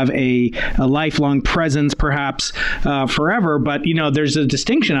a lifelong presence, perhaps forever. But there's a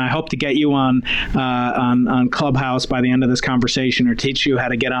distinction. I hope to get you on on Clubhouse by the end of this conversation, or teach you how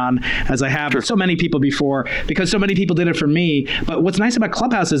to get on, as I have with so many people before, because so many people did it for me. But what's nice about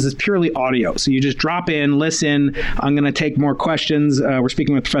Clubhouse is it's purely audio. So you just drop in, listen. I'm going to take more questions. We're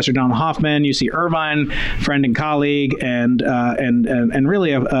speaking with Professor Don Hoffman, UC Irvine, friend and colleague, and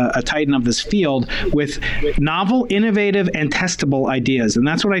really a titan of this field with novel, innovative, and testable ideas. And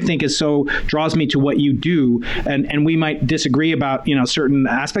that's what I think is so draws me to what you do. And we might disagree about certain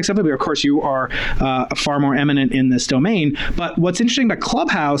aspects of it, but of course you are far more eminent in this domain. But what's interesting about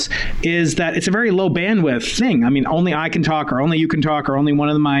Clubhouse is that it's a very low bandwidth thing. I mean, only I can talk, or only you can talk, or only one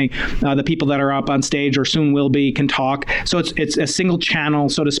of the people that are up on stage or soon will be can talk. So it's a single channel,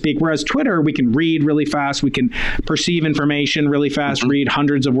 so to speak. Whereas Twitter, we can read really fast, we can perceive information really fast, read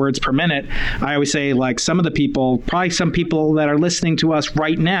hundreds of words per minute. I always say, like, some of the people, probably some people that are listening to us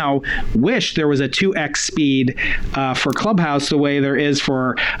right now, wish there was a 2x speed for Clubhouse the way there is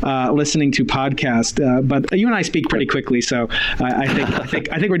for listening to podcasts. But you and I speak pretty quickly, so I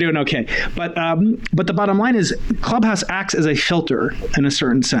think we're doing okay. But the bottom line is, Clubhouse acts as a filter in a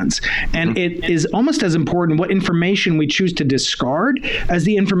certain sense, and it is almost as important what information we choose to discard as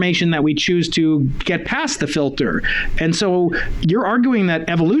the information that we choose to get past the filter. And so you're arguing that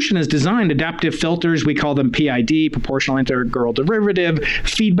evolution has designed adaptive filters. We call them PID, proportional integral derivative,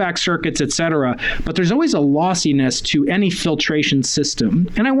 feedback circuits, etc. But there's always a lossiness to any filtration system.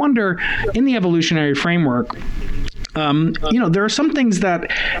 And I wonder, in the evolutionary framework, there are some things that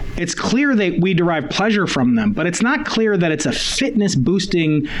it's clear that we derive pleasure from them, but it's not clear that it's a fitness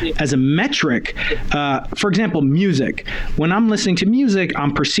boosting as a metric. For example, music. When I'm listening to music,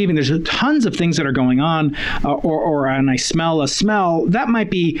 I'm perceiving there's tons of things that are going on, and I smell a smell. That might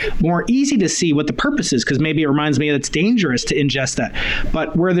be more easy to see what the purpose is, because maybe it reminds me that it's dangerous to ingest that.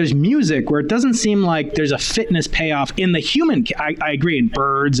 But where there's music, where it doesn't seem like there's a fitness payoff in the human, I agree, in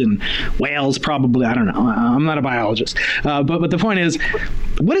birds and whales probably, I don't know. I'm not a biologist. But the point is,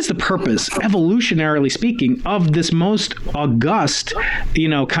 what is the purpose, evolutionarily speaking, of this most august,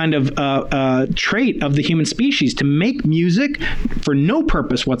 kind of trait of the human species, to make music for no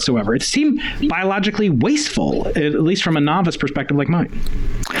purpose whatsoever? It seemed biologically wasteful, at least from a novice perspective like mine.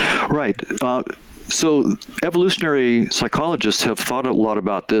 Right. So evolutionary psychologists have thought a lot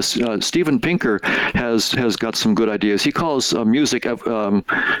about this. Steven Pinker has got some good ideas. He calls music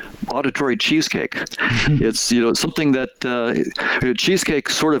auditory cheesecake. It's something that cheesecake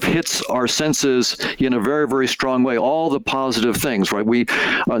sort of hits our senses in a very, very strong way. All the positive things, right? We,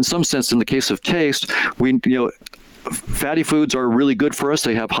 in some sense, in the case of taste, fatty foods are really good for us.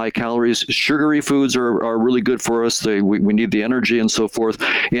 They have high calories. Sugary foods are really good for us. We need the energy and so forth.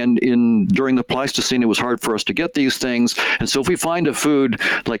 And during the Pleistocene, it was hard for us to get these things. And so if we find a food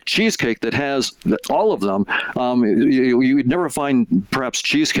like cheesecake that has all of them, you would never find perhaps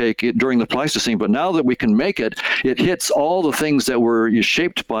cheesecake during the Pleistocene. But now that we can make it, it hits all the things that were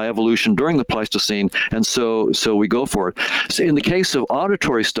shaped by evolution during the Pleistocene. And so we go for it. So in the case of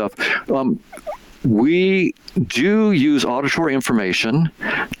auditory stuff, we do use auditory information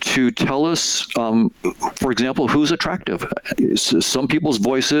to tell us, for example, who's attractive. Some people's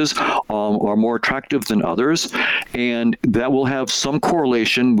voices are more attractive than others, and that will have some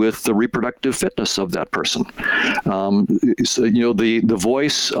correlation with the reproductive fitness of that person. The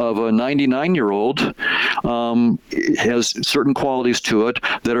voice of a 99-year-old has certain qualities to it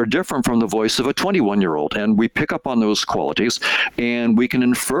that are different from the voice of a 21-year-old, and we pick up on those qualities, and we can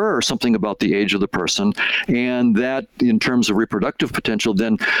infer something about the age of the person, and that, in terms of reproductive potential,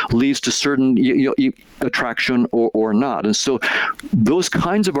 then leads to certain attraction or not. And so those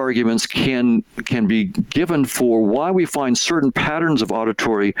kinds of arguments can be given for why we find certain patterns of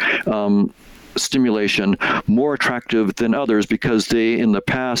auditory stimulation more attractive than others, because they, in the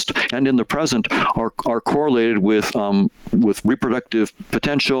past and in the present, are correlated with reproductive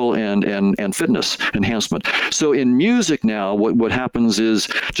potential and fitness enhancement. So in music now, what happens is,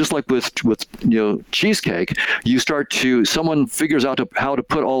 just like with cheesecake, someone figures out how to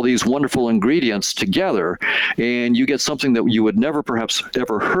put all these wonderful ingredients together, and you get something that you would never perhaps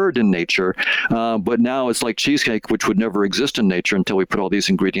ever heard in nature, but now it's like cheesecake, which would never exist in nature until we put all these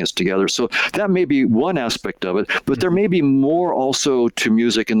ingredients together. So that may be one aspect of it, but there may be more also to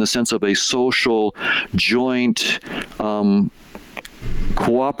music in the sense of a social, joint,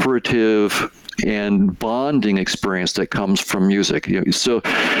 cooperative and bonding experience that comes from music. So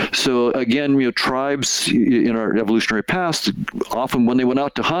again, tribes in our evolutionary past, often when they went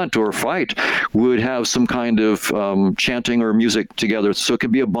out to hunt or fight, would have some kind of chanting or music together. So it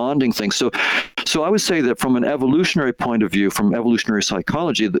can be a bonding thing. So I would say that from an evolutionary point of view, from evolutionary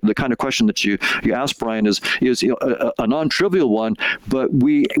psychology, the kind of question that you asked, Brian, is a non-trivial one, but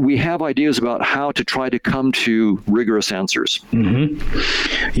we have ideas about how to try to come to rigorous answers.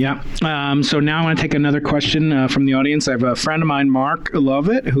 Mm-hmm. Yeah. So now I want to take another question from the audience. I have a friend of mine, Mark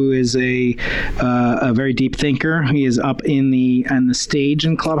Lovett, who is a very deep thinker. He is up in the stage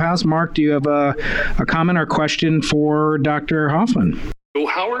in Clubhouse. Mark, do you have a comment or question for Dr. Hoffman? So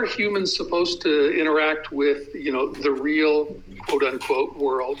how are humans supposed to interact with, the real quote unquote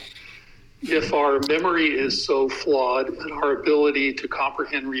world if our memory is so flawed and our ability to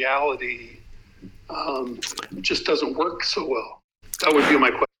comprehend reality just doesn't work so well? That would be my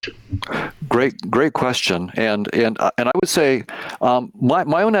question. Great question. And I would say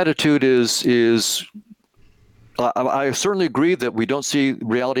my own attitude is I certainly agree that we don't see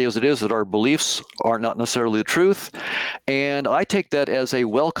reality as it is, that our beliefs are not necessarily the truth. And I take that as a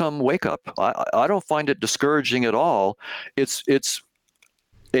welcome wake up. I don't find it discouraging at all. It's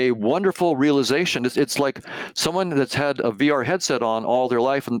a wonderful realization. It's like someone that's had a VR headset on all their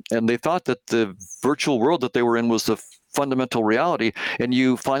life, and they thought that the virtual world that they were in was the fundamental reality, and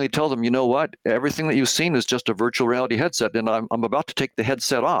you finally tell them, you know what, everything that you've seen is just a virtual reality headset, and I'm about to take the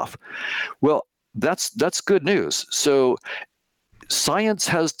headset off. Well, that's good news. So science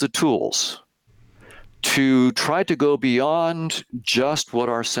has the tools to try to go beyond just what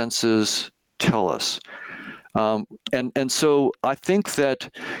our senses tell us. And so I think that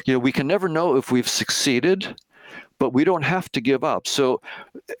we can never know if we've succeeded, but we don't have to give up. So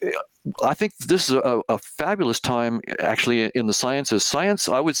I think this is a fabulous time actually in the sciences. Science,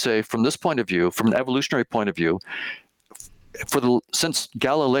 I would say, from this point of view, from an evolutionary point of view, since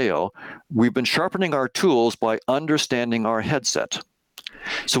Galileo, we've been sharpening our tools by understanding our headset.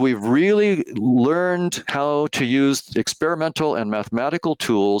 So we've really learned how to use experimental and mathematical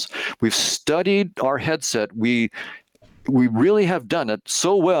tools. We've studied our headset. We really have done it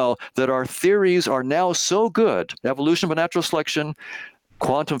so well that our theories are now so good. Evolution by natural selection,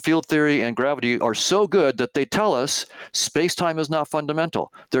 quantum field theory, and gravity are so good that they tell us space-time is not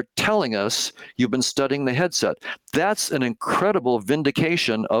fundamental. They're telling us you've been studying the headset. That's an incredible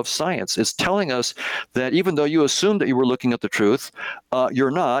vindication of science. It's telling us that even though you assumed that you were looking at the truth,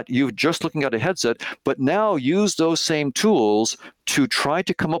 you're not. You're just looking at a headset. But now use those same tools to try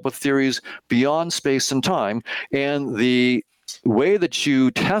to come up with theories beyond space and time. And the way that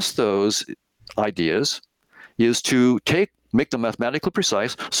you test those ideas is to make them mathematically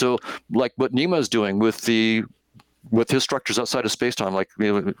precise. So like what Nima is doing with his structures outside of space-time, like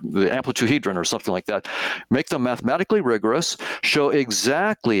the amplituhedron or something like that, make them mathematically rigorous, show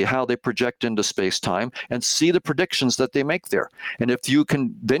exactly how they project into space-time, and see the predictions that they make there. And if you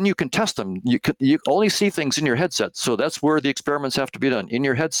can, then you can test them. You only see things in your headset, so that's where the experiments have to be done, in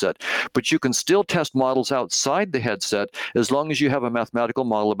your headset. But you can still test models outside the headset as long as you have a mathematical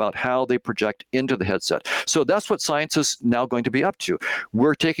model about how they project into the headset. So that's what science is now going to be up to.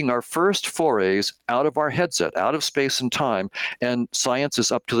 We're taking our first forays out of our headset, out of space and time, and science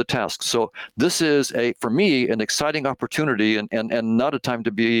is up to the task. So this is, for me, an exciting opportunity and not a time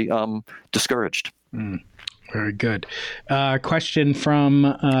to be discouraged. Very good. Question from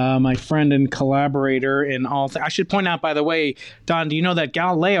my friend and collaborator in all. I should point out, by the way, Don, do you know that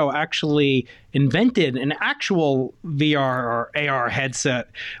Galileo actually invented an actual VR or AR headset,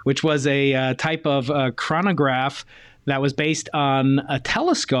 which was a type of chronograph that was based on a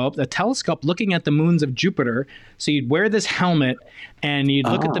telescope looking at the moons of Jupiter. So you'd wear this helmet and you'd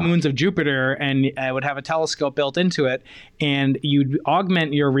look at the moons of Jupiter, and it would have a telescope built into it, and you'd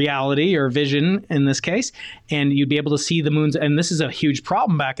augment your reality, your vision in this case, and you'd be able to see the moons. And this is a huge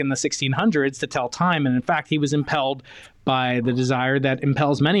problem back in the 1600s to tell time. And in fact, he was impelled by the desire that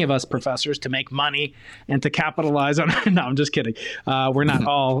impels many of us professors to make money and to capitalize on. No, I'm just kidding. We're not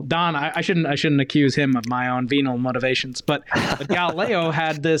all Don. I shouldn't accuse him of my own venal motivations. But Galileo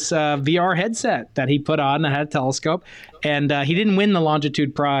had this VR headset that he put on that had a telescope, and he didn't win the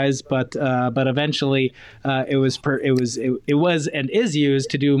longitude prize, but eventually it was and is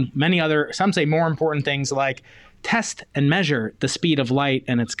used to do many other, some say more important things, like test and measure the speed of light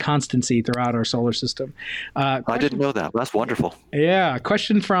and its constancy throughout our solar system. I didn't know that. That's wonderful. Yeah.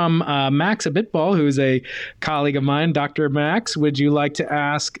 Question from Max Abitbol, who's a colleague of mine. Dr. Max, would you like to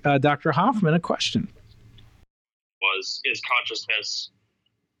ask Dr. Hoffman a question? Is consciousness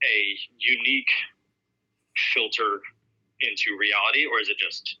a unique filter into reality, or is it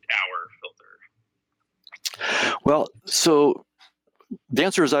just our filter? Well, so the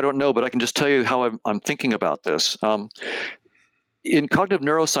answer is I don't know, but I can just tell you how I'm thinking about this. In cognitive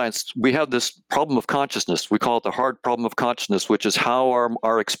neuroscience, we have this problem of consciousness. We call it the hard problem of consciousness, which is how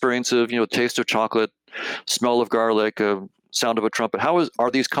our experience of, taste of chocolate, smell of garlic, sound of a trumpet,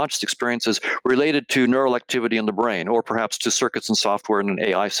 are these conscious experiences related to neural activity in the brain, or perhaps to circuits and software in an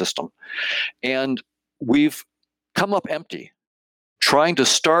AI system? And we've come up empty trying to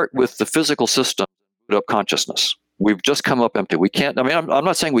start with the physical system of consciousness. We've just come up empty. We can't, I'm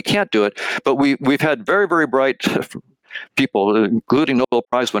not saying we can't do it, but we've had very, very bright people, including Nobel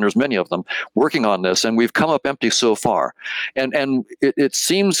Prize winners, many of them, working on this, and we've come up empty so far. And it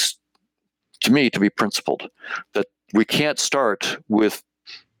seems to me to be principled that we can't start with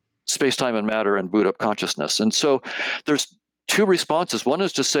space-time and matter and boot up consciousness. And so there's two responses. One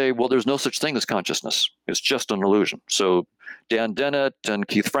is to say, well, there's no such thing as consciousness. It's just an illusion. So Dan Dennett and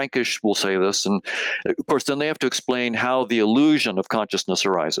Keith Frankish will say this. And of course, then they have to explain how the illusion of consciousness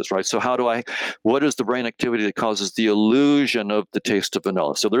arises, right? So what is the brain activity that causes the illusion of the taste of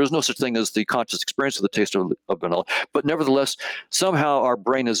vanilla? So there is no such thing as the conscious experience of the taste of vanilla. But nevertheless, somehow our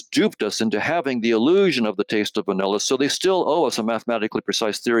brain has duped us into having the illusion of the taste of vanilla. So they still owe us a mathematically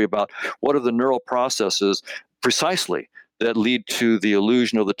precise theory about what are the neural processes precisely that lead to the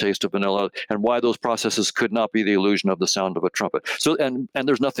illusion of the taste of vanilla, and why those processes could not be the illusion of the sound of a trumpet. So, and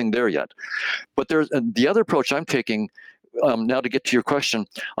there's nothing there yet. But the other approach I'm taking, now to get to your question,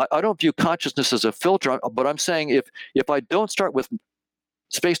 I don't view consciousness as a filter, but I'm saying if I don't start with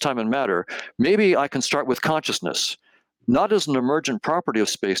space-time and matter, maybe I can start with consciousness, not as an emergent property of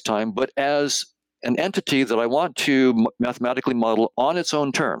space-time, but as an entity that I want to mathematically model on its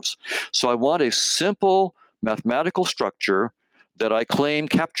own terms. So I want a simple mathematical structure that I claim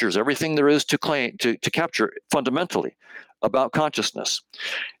captures everything there is to capture fundamentally about consciousness.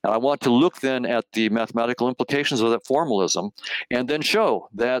 And I want to look then at the mathematical implications of that formalism, and then show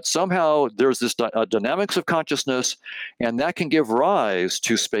that somehow there's this dynamics of consciousness, and that can give rise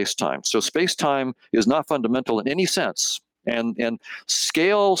to space-time. So space-time is not fundamental in any sense, and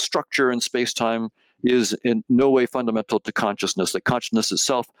scale structure in space-time is in no way fundamental to consciousness, that consciousness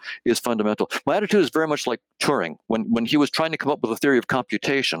itself is fundamental. My attitude is very much like Turing, when he was trying to come up with a theory of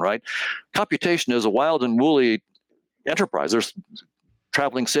computation, right? Computation is a wild and woolly enterprise. There's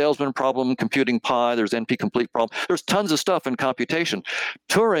traveling salesman problem, computing pi, there's NP-complete problem. There's tons of stuff in computation.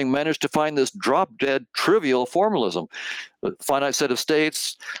 Turing managed to find this drop-dead trivial formalism. A finite set of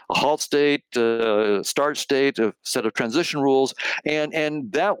states, a halt state, start state, a set of transition rules,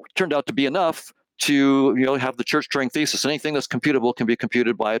 and that turned out to be enough to have the Church-Turing thesis. Anything that's computable can be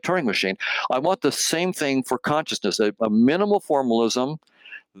computed by a Turing machine. I want the same thing for consciousness, a minimal formalism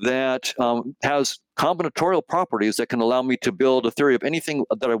that has combinatorial properties that can allow me to build a theory of anything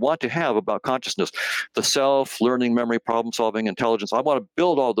that I want to have about consciousness, the self, learning, memory, problem solving, intelligence. I want to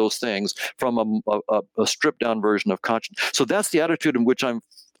build all those things from a stripped down version of consciousness. So that's the attitude in which I'm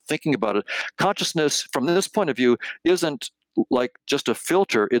thinking about it. Consciousness, from this point of view, isn't like just a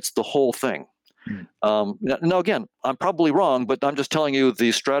filter, it's the whole thing. Now, again, I'm probably wrong, but I'm just telling you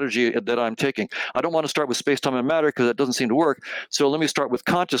the strategy that I'm taking. I don't want to start with space-time and matter because that doesn't seem to work. So let me start with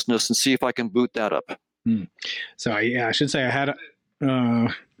consciousness and see if I can boot that up. So I should say I had who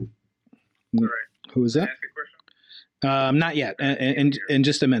was that? Not yet. In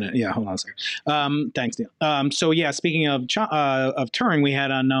just a minute. Yeah, hold on a second. Thanks, Neil. So yeah, speaking of Turing, we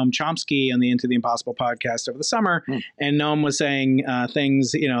had on Noam Chomsky on the Into the Impossible podcast over the summer, and Noam was saying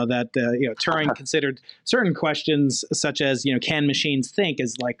things that Turing considered certain questions such as can machines think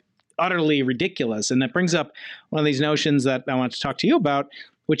as like utterly ridiculous, and that brings up one of these notions that I want to talk to you about,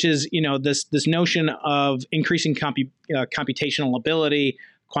 which is this notion of increasing computational ability,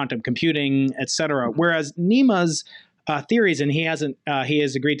 quantum computing, etc. Whereas Nima's theories, and he has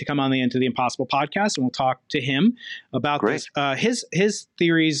agreed to come on the Into the Impossible podcast, and we'll talk to him about this. His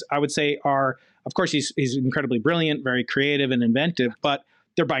theories, I would say, are, of course, he's incredibly brilliant, very creative and inventive, but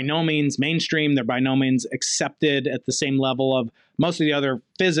they're by no means mainstream. They're by no means accepted at the same level of most of the other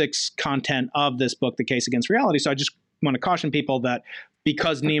physics content of this book, The Case Against Reality. So I just want to caution people that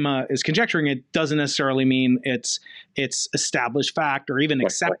because Nima is conjecturing, it doesn't necessarily mean it's established fact or even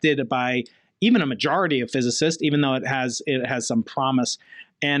accepted by even a majority of physicists, even though it has some promise.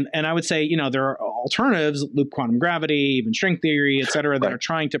 And I would say, there are alternatives, loop quantum gravity, even string theory, et cetera, that are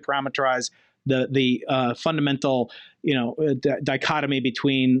trying to parameterize the fundamental, dichotomy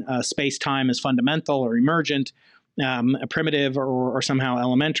between space-time as fundamental or emergent primitive or somehow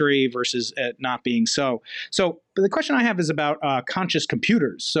elementary versus it not being so. So the question I have is about conscious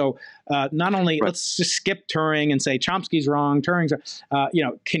computers. So not only let's just skip Turing and say Chomsky's wrong, Turing's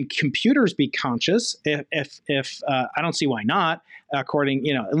can computers be conscious? If I don't see why not. According,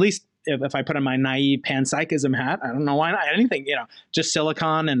 at least if I put on my naive panpsychism hat, I don't know why not. Anything, just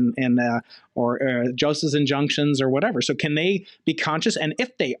silicon and Joseph's injunctions or whatever. So can they be conscious? And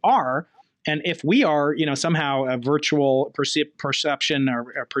if they are, and if we are, somehow a virtual perception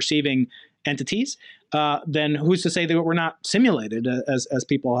or perceiving entities, then who's to say that we're not simulated, as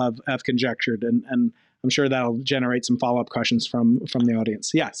people have conjectured? And I'm sure that'll generate some follow-up questions from the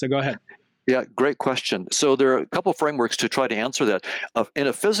audience. Yeah, so go ahead. Yeah, great question. So there are a couple frameworks to try to answer that. In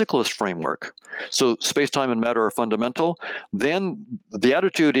a physicalist framework, so space-time and matter are fundamental, then the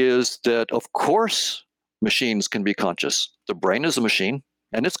attitude is that, of course, machines can be conscious. The brain is a machine,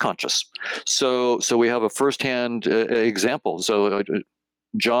 and it's conscious. So we have a firsthand example. So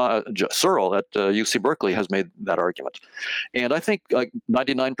Searle at UC Berkeley has made that argument. And I think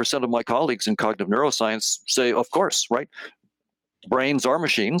 99% of my colleagues in cognitive neuroscience say, of course, right? Brains are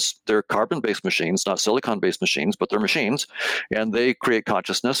machines. They're carbon-based machines, not silicon-based machines, but they're machines, and they create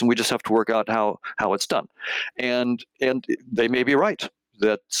consciousness, and we just have to work out how it's done. And they may be right.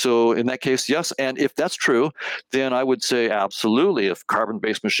 So in that case, yes. And if that's true, then I would say absolutely. If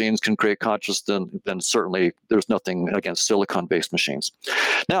carbon-based machines can create consciousness, then certainly there's nothing against silicon-based machines.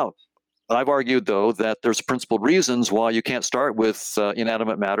 Now, I've argued, though, that there's principled reasons why you can't start with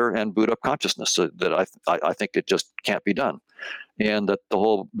inanimate matter and boot up consciousness. So that I think it just can't be done, and that the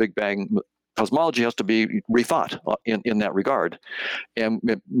whole Big Bang cosmology has to be rethought in that regard, and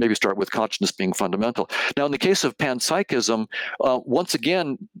maybe start with consciousness being fundamental. Now, in the case of panpsychism, once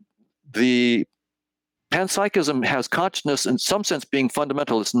again, the panpsychism has consciousness in some sense being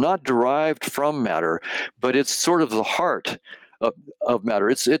fundamental. It's not derived from matter, but it's sort of the heart of matter.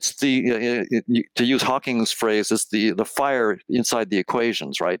 It's the to use Hawking's phrase, it's the fire inside the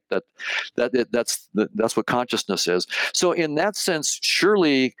equations, right? That's what consciousness is. So in that sense,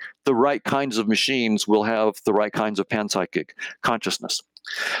 surely the right kinds of machines will have the right kinds of panpsychic consciousness.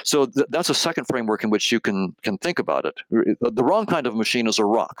 So that's a second framework in which you can think about it. The wrong kind of machine is a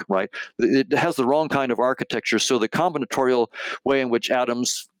rock, right? It has the wrong kind of architecture. So the combinatorial way in which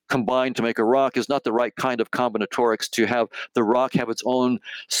atoms combined to make a rock is not the right kind of combinatorics to have the rock have its own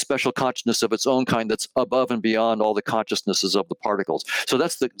special consciousness of its own kind that's above and beyond all the consciousnesses of the particles. So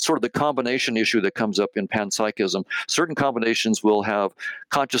that's the sort of the combination issue that comes up in panpsychism. Certain combinations will have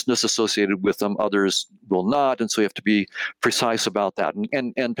consciousness associated with them, others will not, and so you have to be precise about that.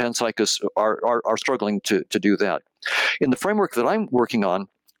 And panpsychists are struggling to do that. In the framework that I'm working on,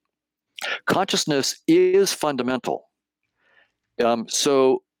 consciousness is fundamental.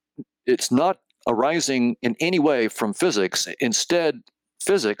 So it's not arising in any way from physics. Instead,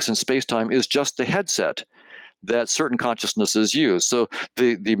 physics and space-time is just the headset that certain consciousnesses use. So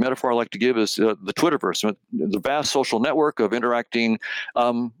the metaphor I like to give is the Twitterverse, the vast social network of interacting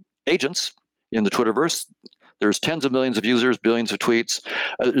agents in the Twitterverse. There's tens of millions of users, billions of tweets.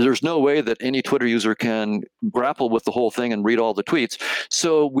 There's no way that any Twitter user can grapple with the whole thing and read all the tweets.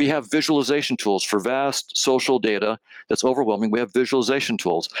 So we have visualization tools for vast social data that's overwhelming. We have visualization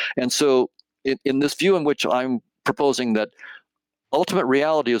tools. And so in this view in which I'm proposing that ultimate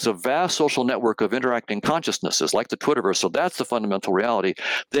reality is a vast social network of interacting consciousnesses like the Twitterverse, so that's the fundamental reality,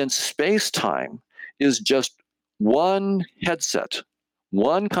 then space-time is just one headset,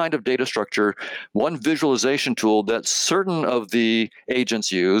 one kind of data structure, one visualization tool that certain of the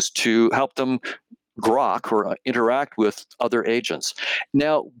agents use to help them grok or interact with other agents.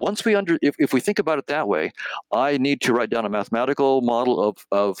 Now, once if we think about it that way, I need to write down a mathematical model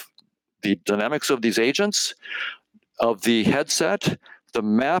of the dynamics of these agents, of the headset, the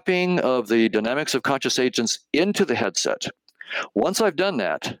mapping of the dynamics of conscious agents into the headset. Once I've done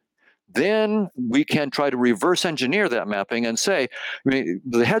that, then we can try to reverse engineer that mapping and say,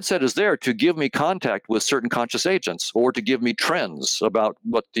 the headset is there to give me contact with certain conscious agents or to give me trends about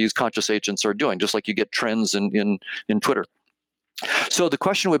what these conscious agents are doing, just like you get trends in Twitter. So the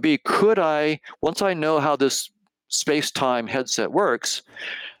question would be, could I, once I know how this space-time headset works,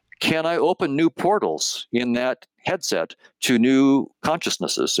 can I open new portals in that headset to new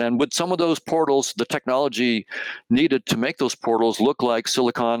consciousnesses? And would some of those portals, the technology needed to make those portals, look like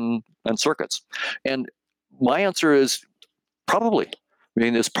silicon and circuits? And my answer is probably.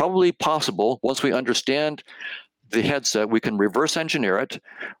 It's probably possible once we understand the headset, we can reverse engineer it.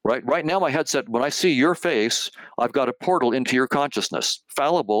 Right now, my headset, when I see your face, I've got a portal into your consciousness,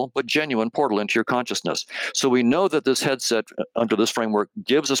 fallible but genuine portal into your consciousness. So we know that this headset, under this framework,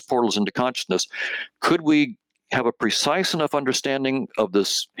 gives us portals into consciousness. Could we have a precise enough understanding of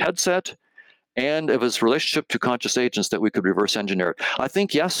this headset and of its relationship to conscious agents that we could reverse engineer it? I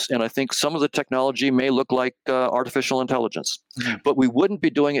think yes, and I think some of the technology may look like artificial intelligence, but we wouldn't be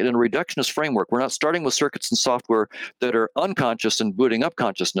doing it in a reductionist framework. We're not starting with circuits and software that are unconscious and booting up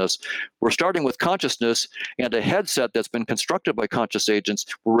consciousness. We're starting with consciousness and a headset that's been constructed by conscious agents.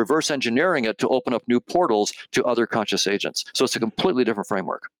 We're reverse engineering it to open up new portals to other conscious agents. So it's a completely different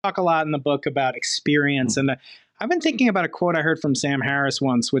framework. Talk a lot in the book about experience, and I've been thinking about a quote I heard from Sam Harris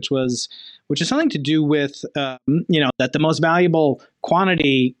once, which is something to do with that the most valuable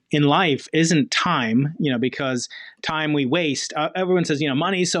quantity in life isn't time, because time we waste. Everyone says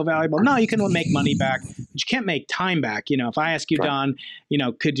money is so valuable. No, you can make money back, but you can't make time back. If I ask you, Don,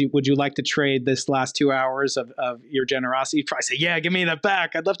 would you like to trade this last 2 hours of your generosity? You'd probably say, yeah, give me that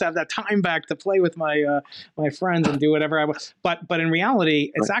back. I'd love to have that time back to play with my friends and do whatever I want. But in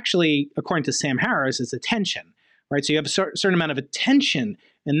reality, it's actually, according to Sam Harris, it's attention. Right, so you have a certain amount of attention,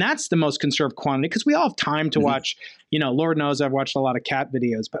 and that's the most conserved quantity, because we all have time to watch. Lord knows I've watched a lot of cat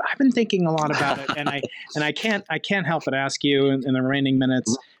videos, but I've been thinking a lot about it, and I can't help but ask you in the remaining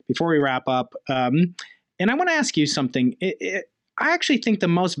minutes before we wrap up. And I want to ask you something. I actually think the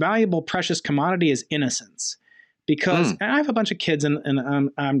most valuable, precious commodity is innocence, because I have a bunch of kids,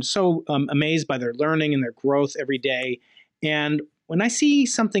 and I'm so amazed by their learning and their growth every day. And when I see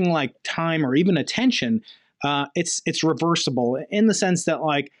something like time or even attention, it's reversible in the sense that,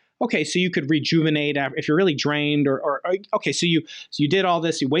 like, okay, so you could rejuvenate if you're really drained, or okay, so you did all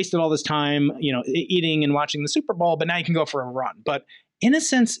this, you wasted all this time, eating and watching the Super Bowl, but now you can go for a run. But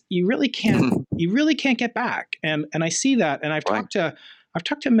innocence, you really can't get back, and I see that, and I've talked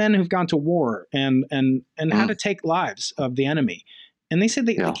to men who've gone to war and had to take lives of the enemy. And they said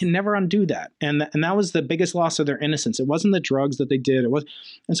they can never undo that. And that was the biggest loss of their innocence. It wasn't the drugs that they did.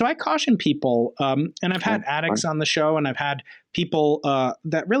 And so I caution people, and I've had addicts on the show, and I've had people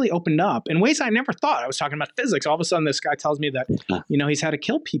that really opened up in ways I never thought. I was talking about physics. All of a sudden, this guy tells me that, he's had to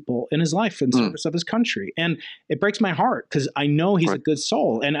kill people in his life in service of his country. And it breaks my heart, because I know he's a good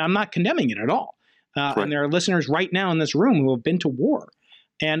soul, and I'm not condemning it at all. And there are listeners right now in this room who have been to war.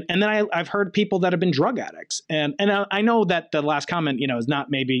 And then I've heard people that have been drug addicts. And I know that the last comment, is not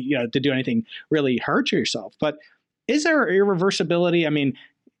maybe, to do anything really hurt yourself. But is there irreversibility? I mean,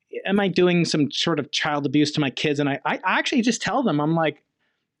 am I doing some sort of child abuse to my kids? And I actually just tell them, I'm like,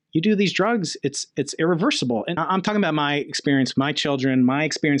 you do these drugs, it's irreversible. And I'm talking about my experience, my children, my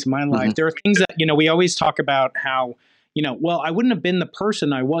experience in my life. There are things that, we always talk about how, I wouldn't have been the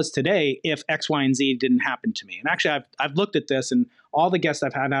person I was today if X, Y, and Z didn't happen to me. And actually, I've looked at this, and all the guests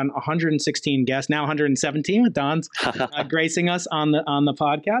I've had on, 116 guests, now 117 with Don's gracing us on the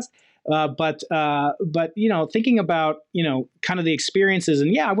podcast. But thinking about, kind of the experiences,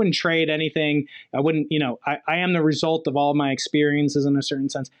 and I wouldn't trade anything. I wouldn't, I am the result of all my experiences in a certain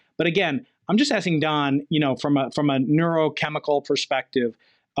sense. But again, I'm just asking Don, from a neurochemical perspective,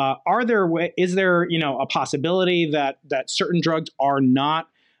 is there a possibility that certain drugs are not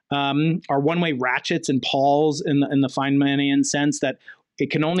are one-way ratchets and pawls in the Feynmanian sense, that it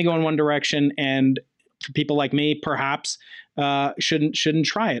can only go in one direction, and for people like me, perhaps shouldn't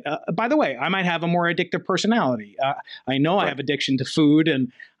try it. By the way, I might have a more addictive personality. I know I have addiction to food,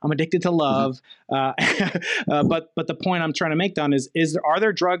 and I'm addicted to love. But the point I'm trying to make, Don, are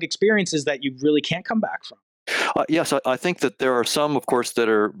there drug experiences that you really can't come back from? Yes, I think that there are some, of course,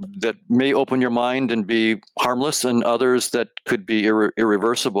 that may open your mind and be harmless, and others that could be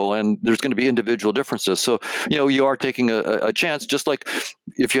irreversible. And there's going to be individual differences. So, you are taking a chance, just like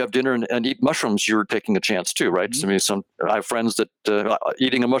if you have dinner and eat mushrooms, you're taking a chance too, right? I mean, I have friends that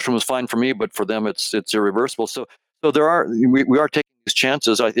eating a mushroom is fine for me, but for them, it's irreversible. So we are taking these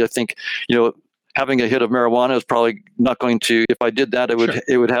chances. I think, having a hit of marijuana is probably not going to. If I did that,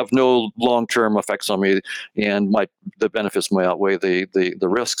 it would have no long-term effects on me, and the benefits might outweigh the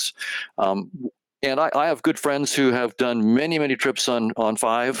risks. And I have good friends who have done many, many trips on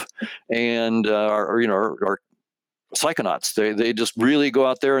 5, and are psychonauts. They just really go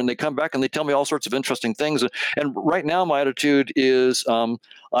out there, and they come back and they tell me all sorts of interesting things. And right now, my attitude is,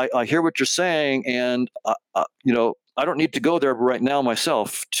 I hear what you're saying, and I don't need to go there right now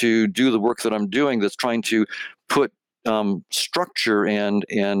myself to do the work that I'm doing, that's trying to put structure and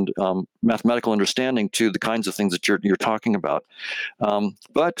mathematical understanding to the kinds of things that you're talking about.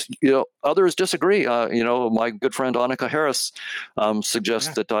 But others disagree. My good friend Annika Harris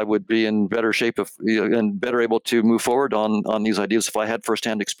suggests that I would be in better shape and better able to move forward on these ideas if I had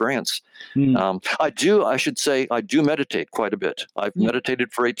firsthand experience. I do meditate quite a bit. I've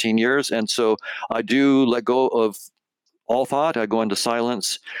meditated for 18 years, and so I do let go of all thought. I go into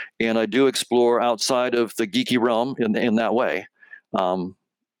silence, and I do explore outside of the geeky realm in that way.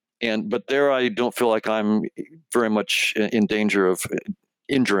 But there, I don't feel like I'm very much in danger of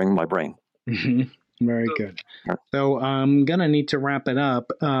injuring my brain. Mm-hmm. Very good. So I'm going to need to wrap it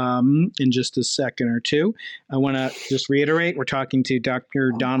up in just a second or two. I want to just reiterate, we're talking to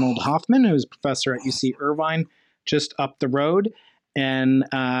Dr. Donald Hoffman, who's a professor at UC Irvine, just up the road, and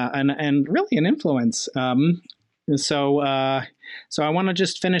really an influence. So I want to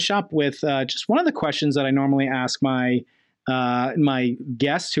just finish up with just one of the questions that I normally ask my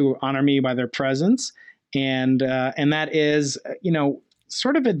guests who honor me by their presence, and that is,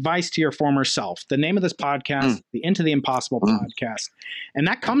 sort of advice to your former self. The name of this podcast, the Into the Impossible podcast. And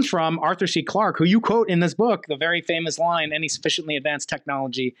that comes from Arthur C. Clarke, who you quote in this book, the very famous line, any sufficiently advanced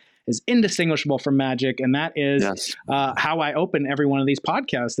technology is indistinguishable from magic. And that is how I open every one of these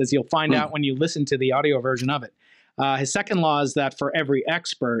podcasts, as you'll find out when you listen to the audio version of it. His second law is that for every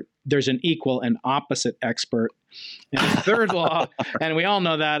expert, there's an equal and opposite expert. And his third law, and we all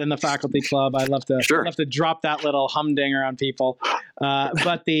know that in the faculty club, I love to drop that little humdinger on people.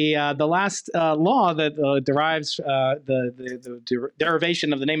 But the last law that derives the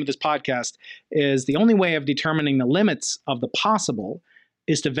derivation of the name of this podcast is the only way of determining the limits of the possible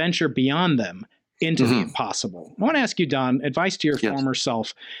is to venture beyond them into the impossible. I want to ask you, Don, advice to your former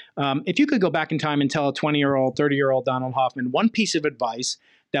self. If you could go back in time and tell a 20-year-old, 30-year-old Donald Hoffman one piece of advice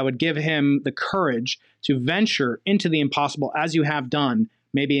that would give him the courage to venture into the impossible as you have done,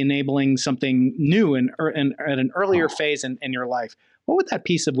 maybe enabling something new at an earlier phase in your life, what would that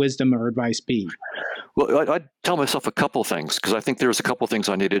piece of wisdom or advice be? Well, I'd tell myself a couple things, because I think there's a couple things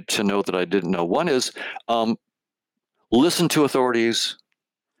I needed to know that I didn't know. One is listen to authorities,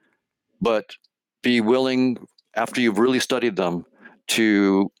 but be willing, after you've really studied them,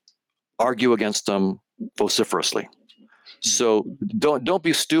 to argue against them vociferously. So don't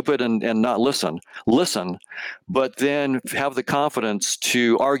be stupid and not listen. Listen, but then have the confidence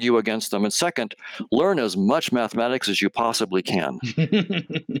to argue against them. And second, learn as much mathematics as you possibly can.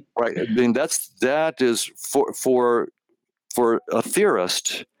 Right? I mean, that is for a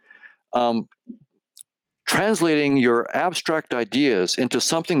theorist. Translating your abstract ideas into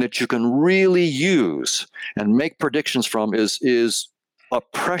something that you can really use and make predictions from is a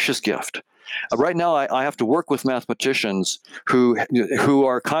precious gift. Right now, I have to work with mathematicians who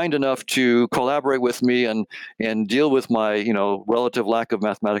are kind enough to collaborate with me and deal with my relative lack of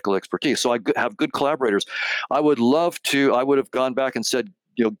mathematical expertise. So I have good collaborators. I would have gone back and said,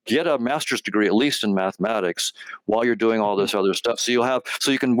 get a master's degree at least in mathematics while you're doing all this other stuff. So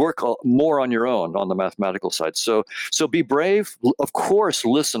you can work more on your own on the mathematical side. So be brave. Of course,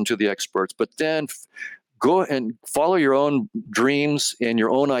 listen to the experts, but then go and follow your own dreams and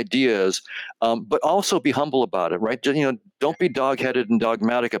your own ideas, but also be humble about it, right? Don't be dog-headed and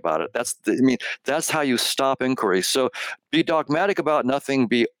dogmatic about it. That's how you stop inquiry. So be dogmatic about nothing,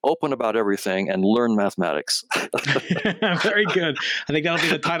 be open about everything, and learn mathematics. Very good. I think that'll be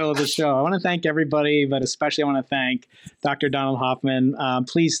the title of the show. I want to thank everybody, but especially I want to thank Dr. Donald Hoffman.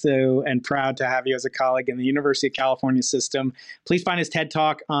 Pleased to and proud to have you as a colleague in the University of California system. Please find his TED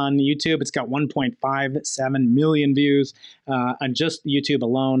Talk on YouTube. It's got 1.57 million views on just YouTube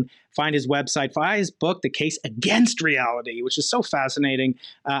alone. Find his website, find his book, The Case Against Reality, which is so fascinating.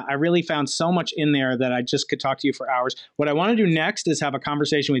 I really found so much in there that I just could talk to you for hours. What I want to do next is have a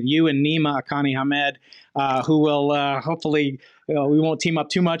conversation with you and Nima Akani Hamed, who will hopefully, we won't team up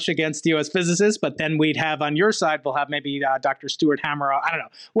too much against you as physicists, but then we'd have on your side, we'll have maybe Dr. Stuart Hammer. I don't know.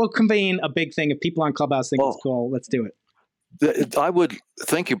 We'll convene a big thing. If people on Clubhouse think it's cool, let's do it.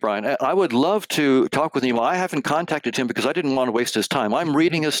 Thank you, Brian. I would love to talk with him. I haven't contacted him because I didn't want to waste his time. I'm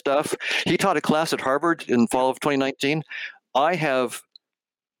reading his stuff. He taught a class at Harvard in fall of 2019. I have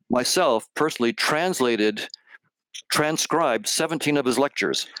myself personally transcribed 17 of his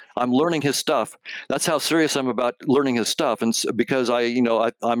lectures. I'm learning his stuff. That's how serious I'm about learning his stuff, and because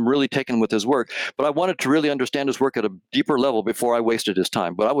I'm really taken with his work. But I wanted to really understand his work at a deeper level before I wasted his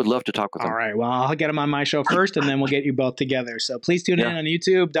time. But I would love to talk with him. All right. Well, I'll get him on my show first, and then we'll get you both together. So please tune in on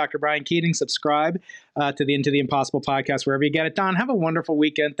YouTube. Dr. Brian Keating. Subscribe to the Into the Impossible podcast wherever you get it. Don, have a wonderful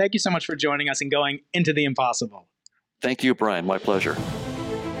weekend. Thank you so much for joining us and going into the impossible. Thank you, Brian. My pleasure.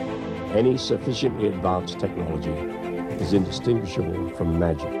 Any sufficiently advanced technology is indistinguishable from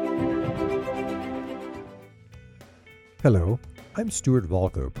magic. Hello, I'm Stuart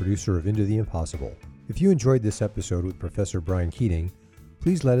Valco, producer of Into the Impossible. If you enjoyed this episode with Professor Brian Keating,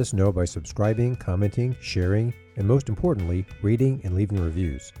 please let us know by subscribing, commenting, sharing, and most importantly, rating and leaving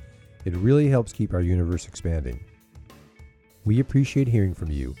reviews. It really helps keep our universe expanding. We appreciate hearing from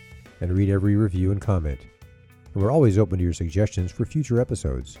you and read every review and comment. and we're always open to your suggestions for future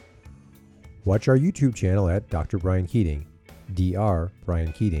episodes. Watch our YouTube channel at Dr. Brian Keating, Dr.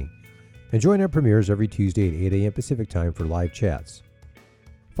 Brian Keating, and join our premieres every Tuesday at 8 a.m. Pacific Time for live chats.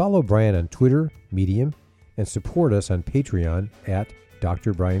 Follow Brian on Twitter, Medium, and support us on Patreon at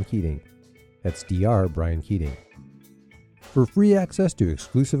Dr. Brian Keating. That's Dr. Brian Keating. For free access to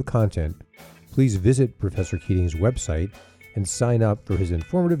exclusive content, please visit Professor Keating's website and sign up for his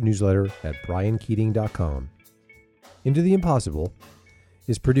informative newsletter at briankeating.com. Into the Impossible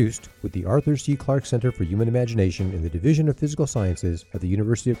is produced with the Arthur C. Clarke Center for Human Imagination in the Division of Physical Sciences at the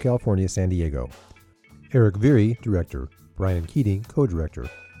University of California, San Diego. Eric Viry, Director. Brian Keating, Co-Director.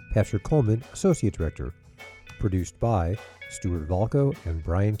 Patrick Coleman, Associate Director. Produced by Stuart Valco and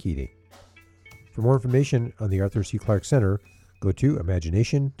Brian Keating. For more information on the Arthur C. Clarke Center, go to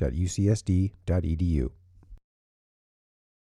imagination.ucsd.edu.